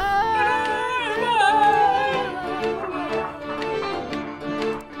 everybody. Bye.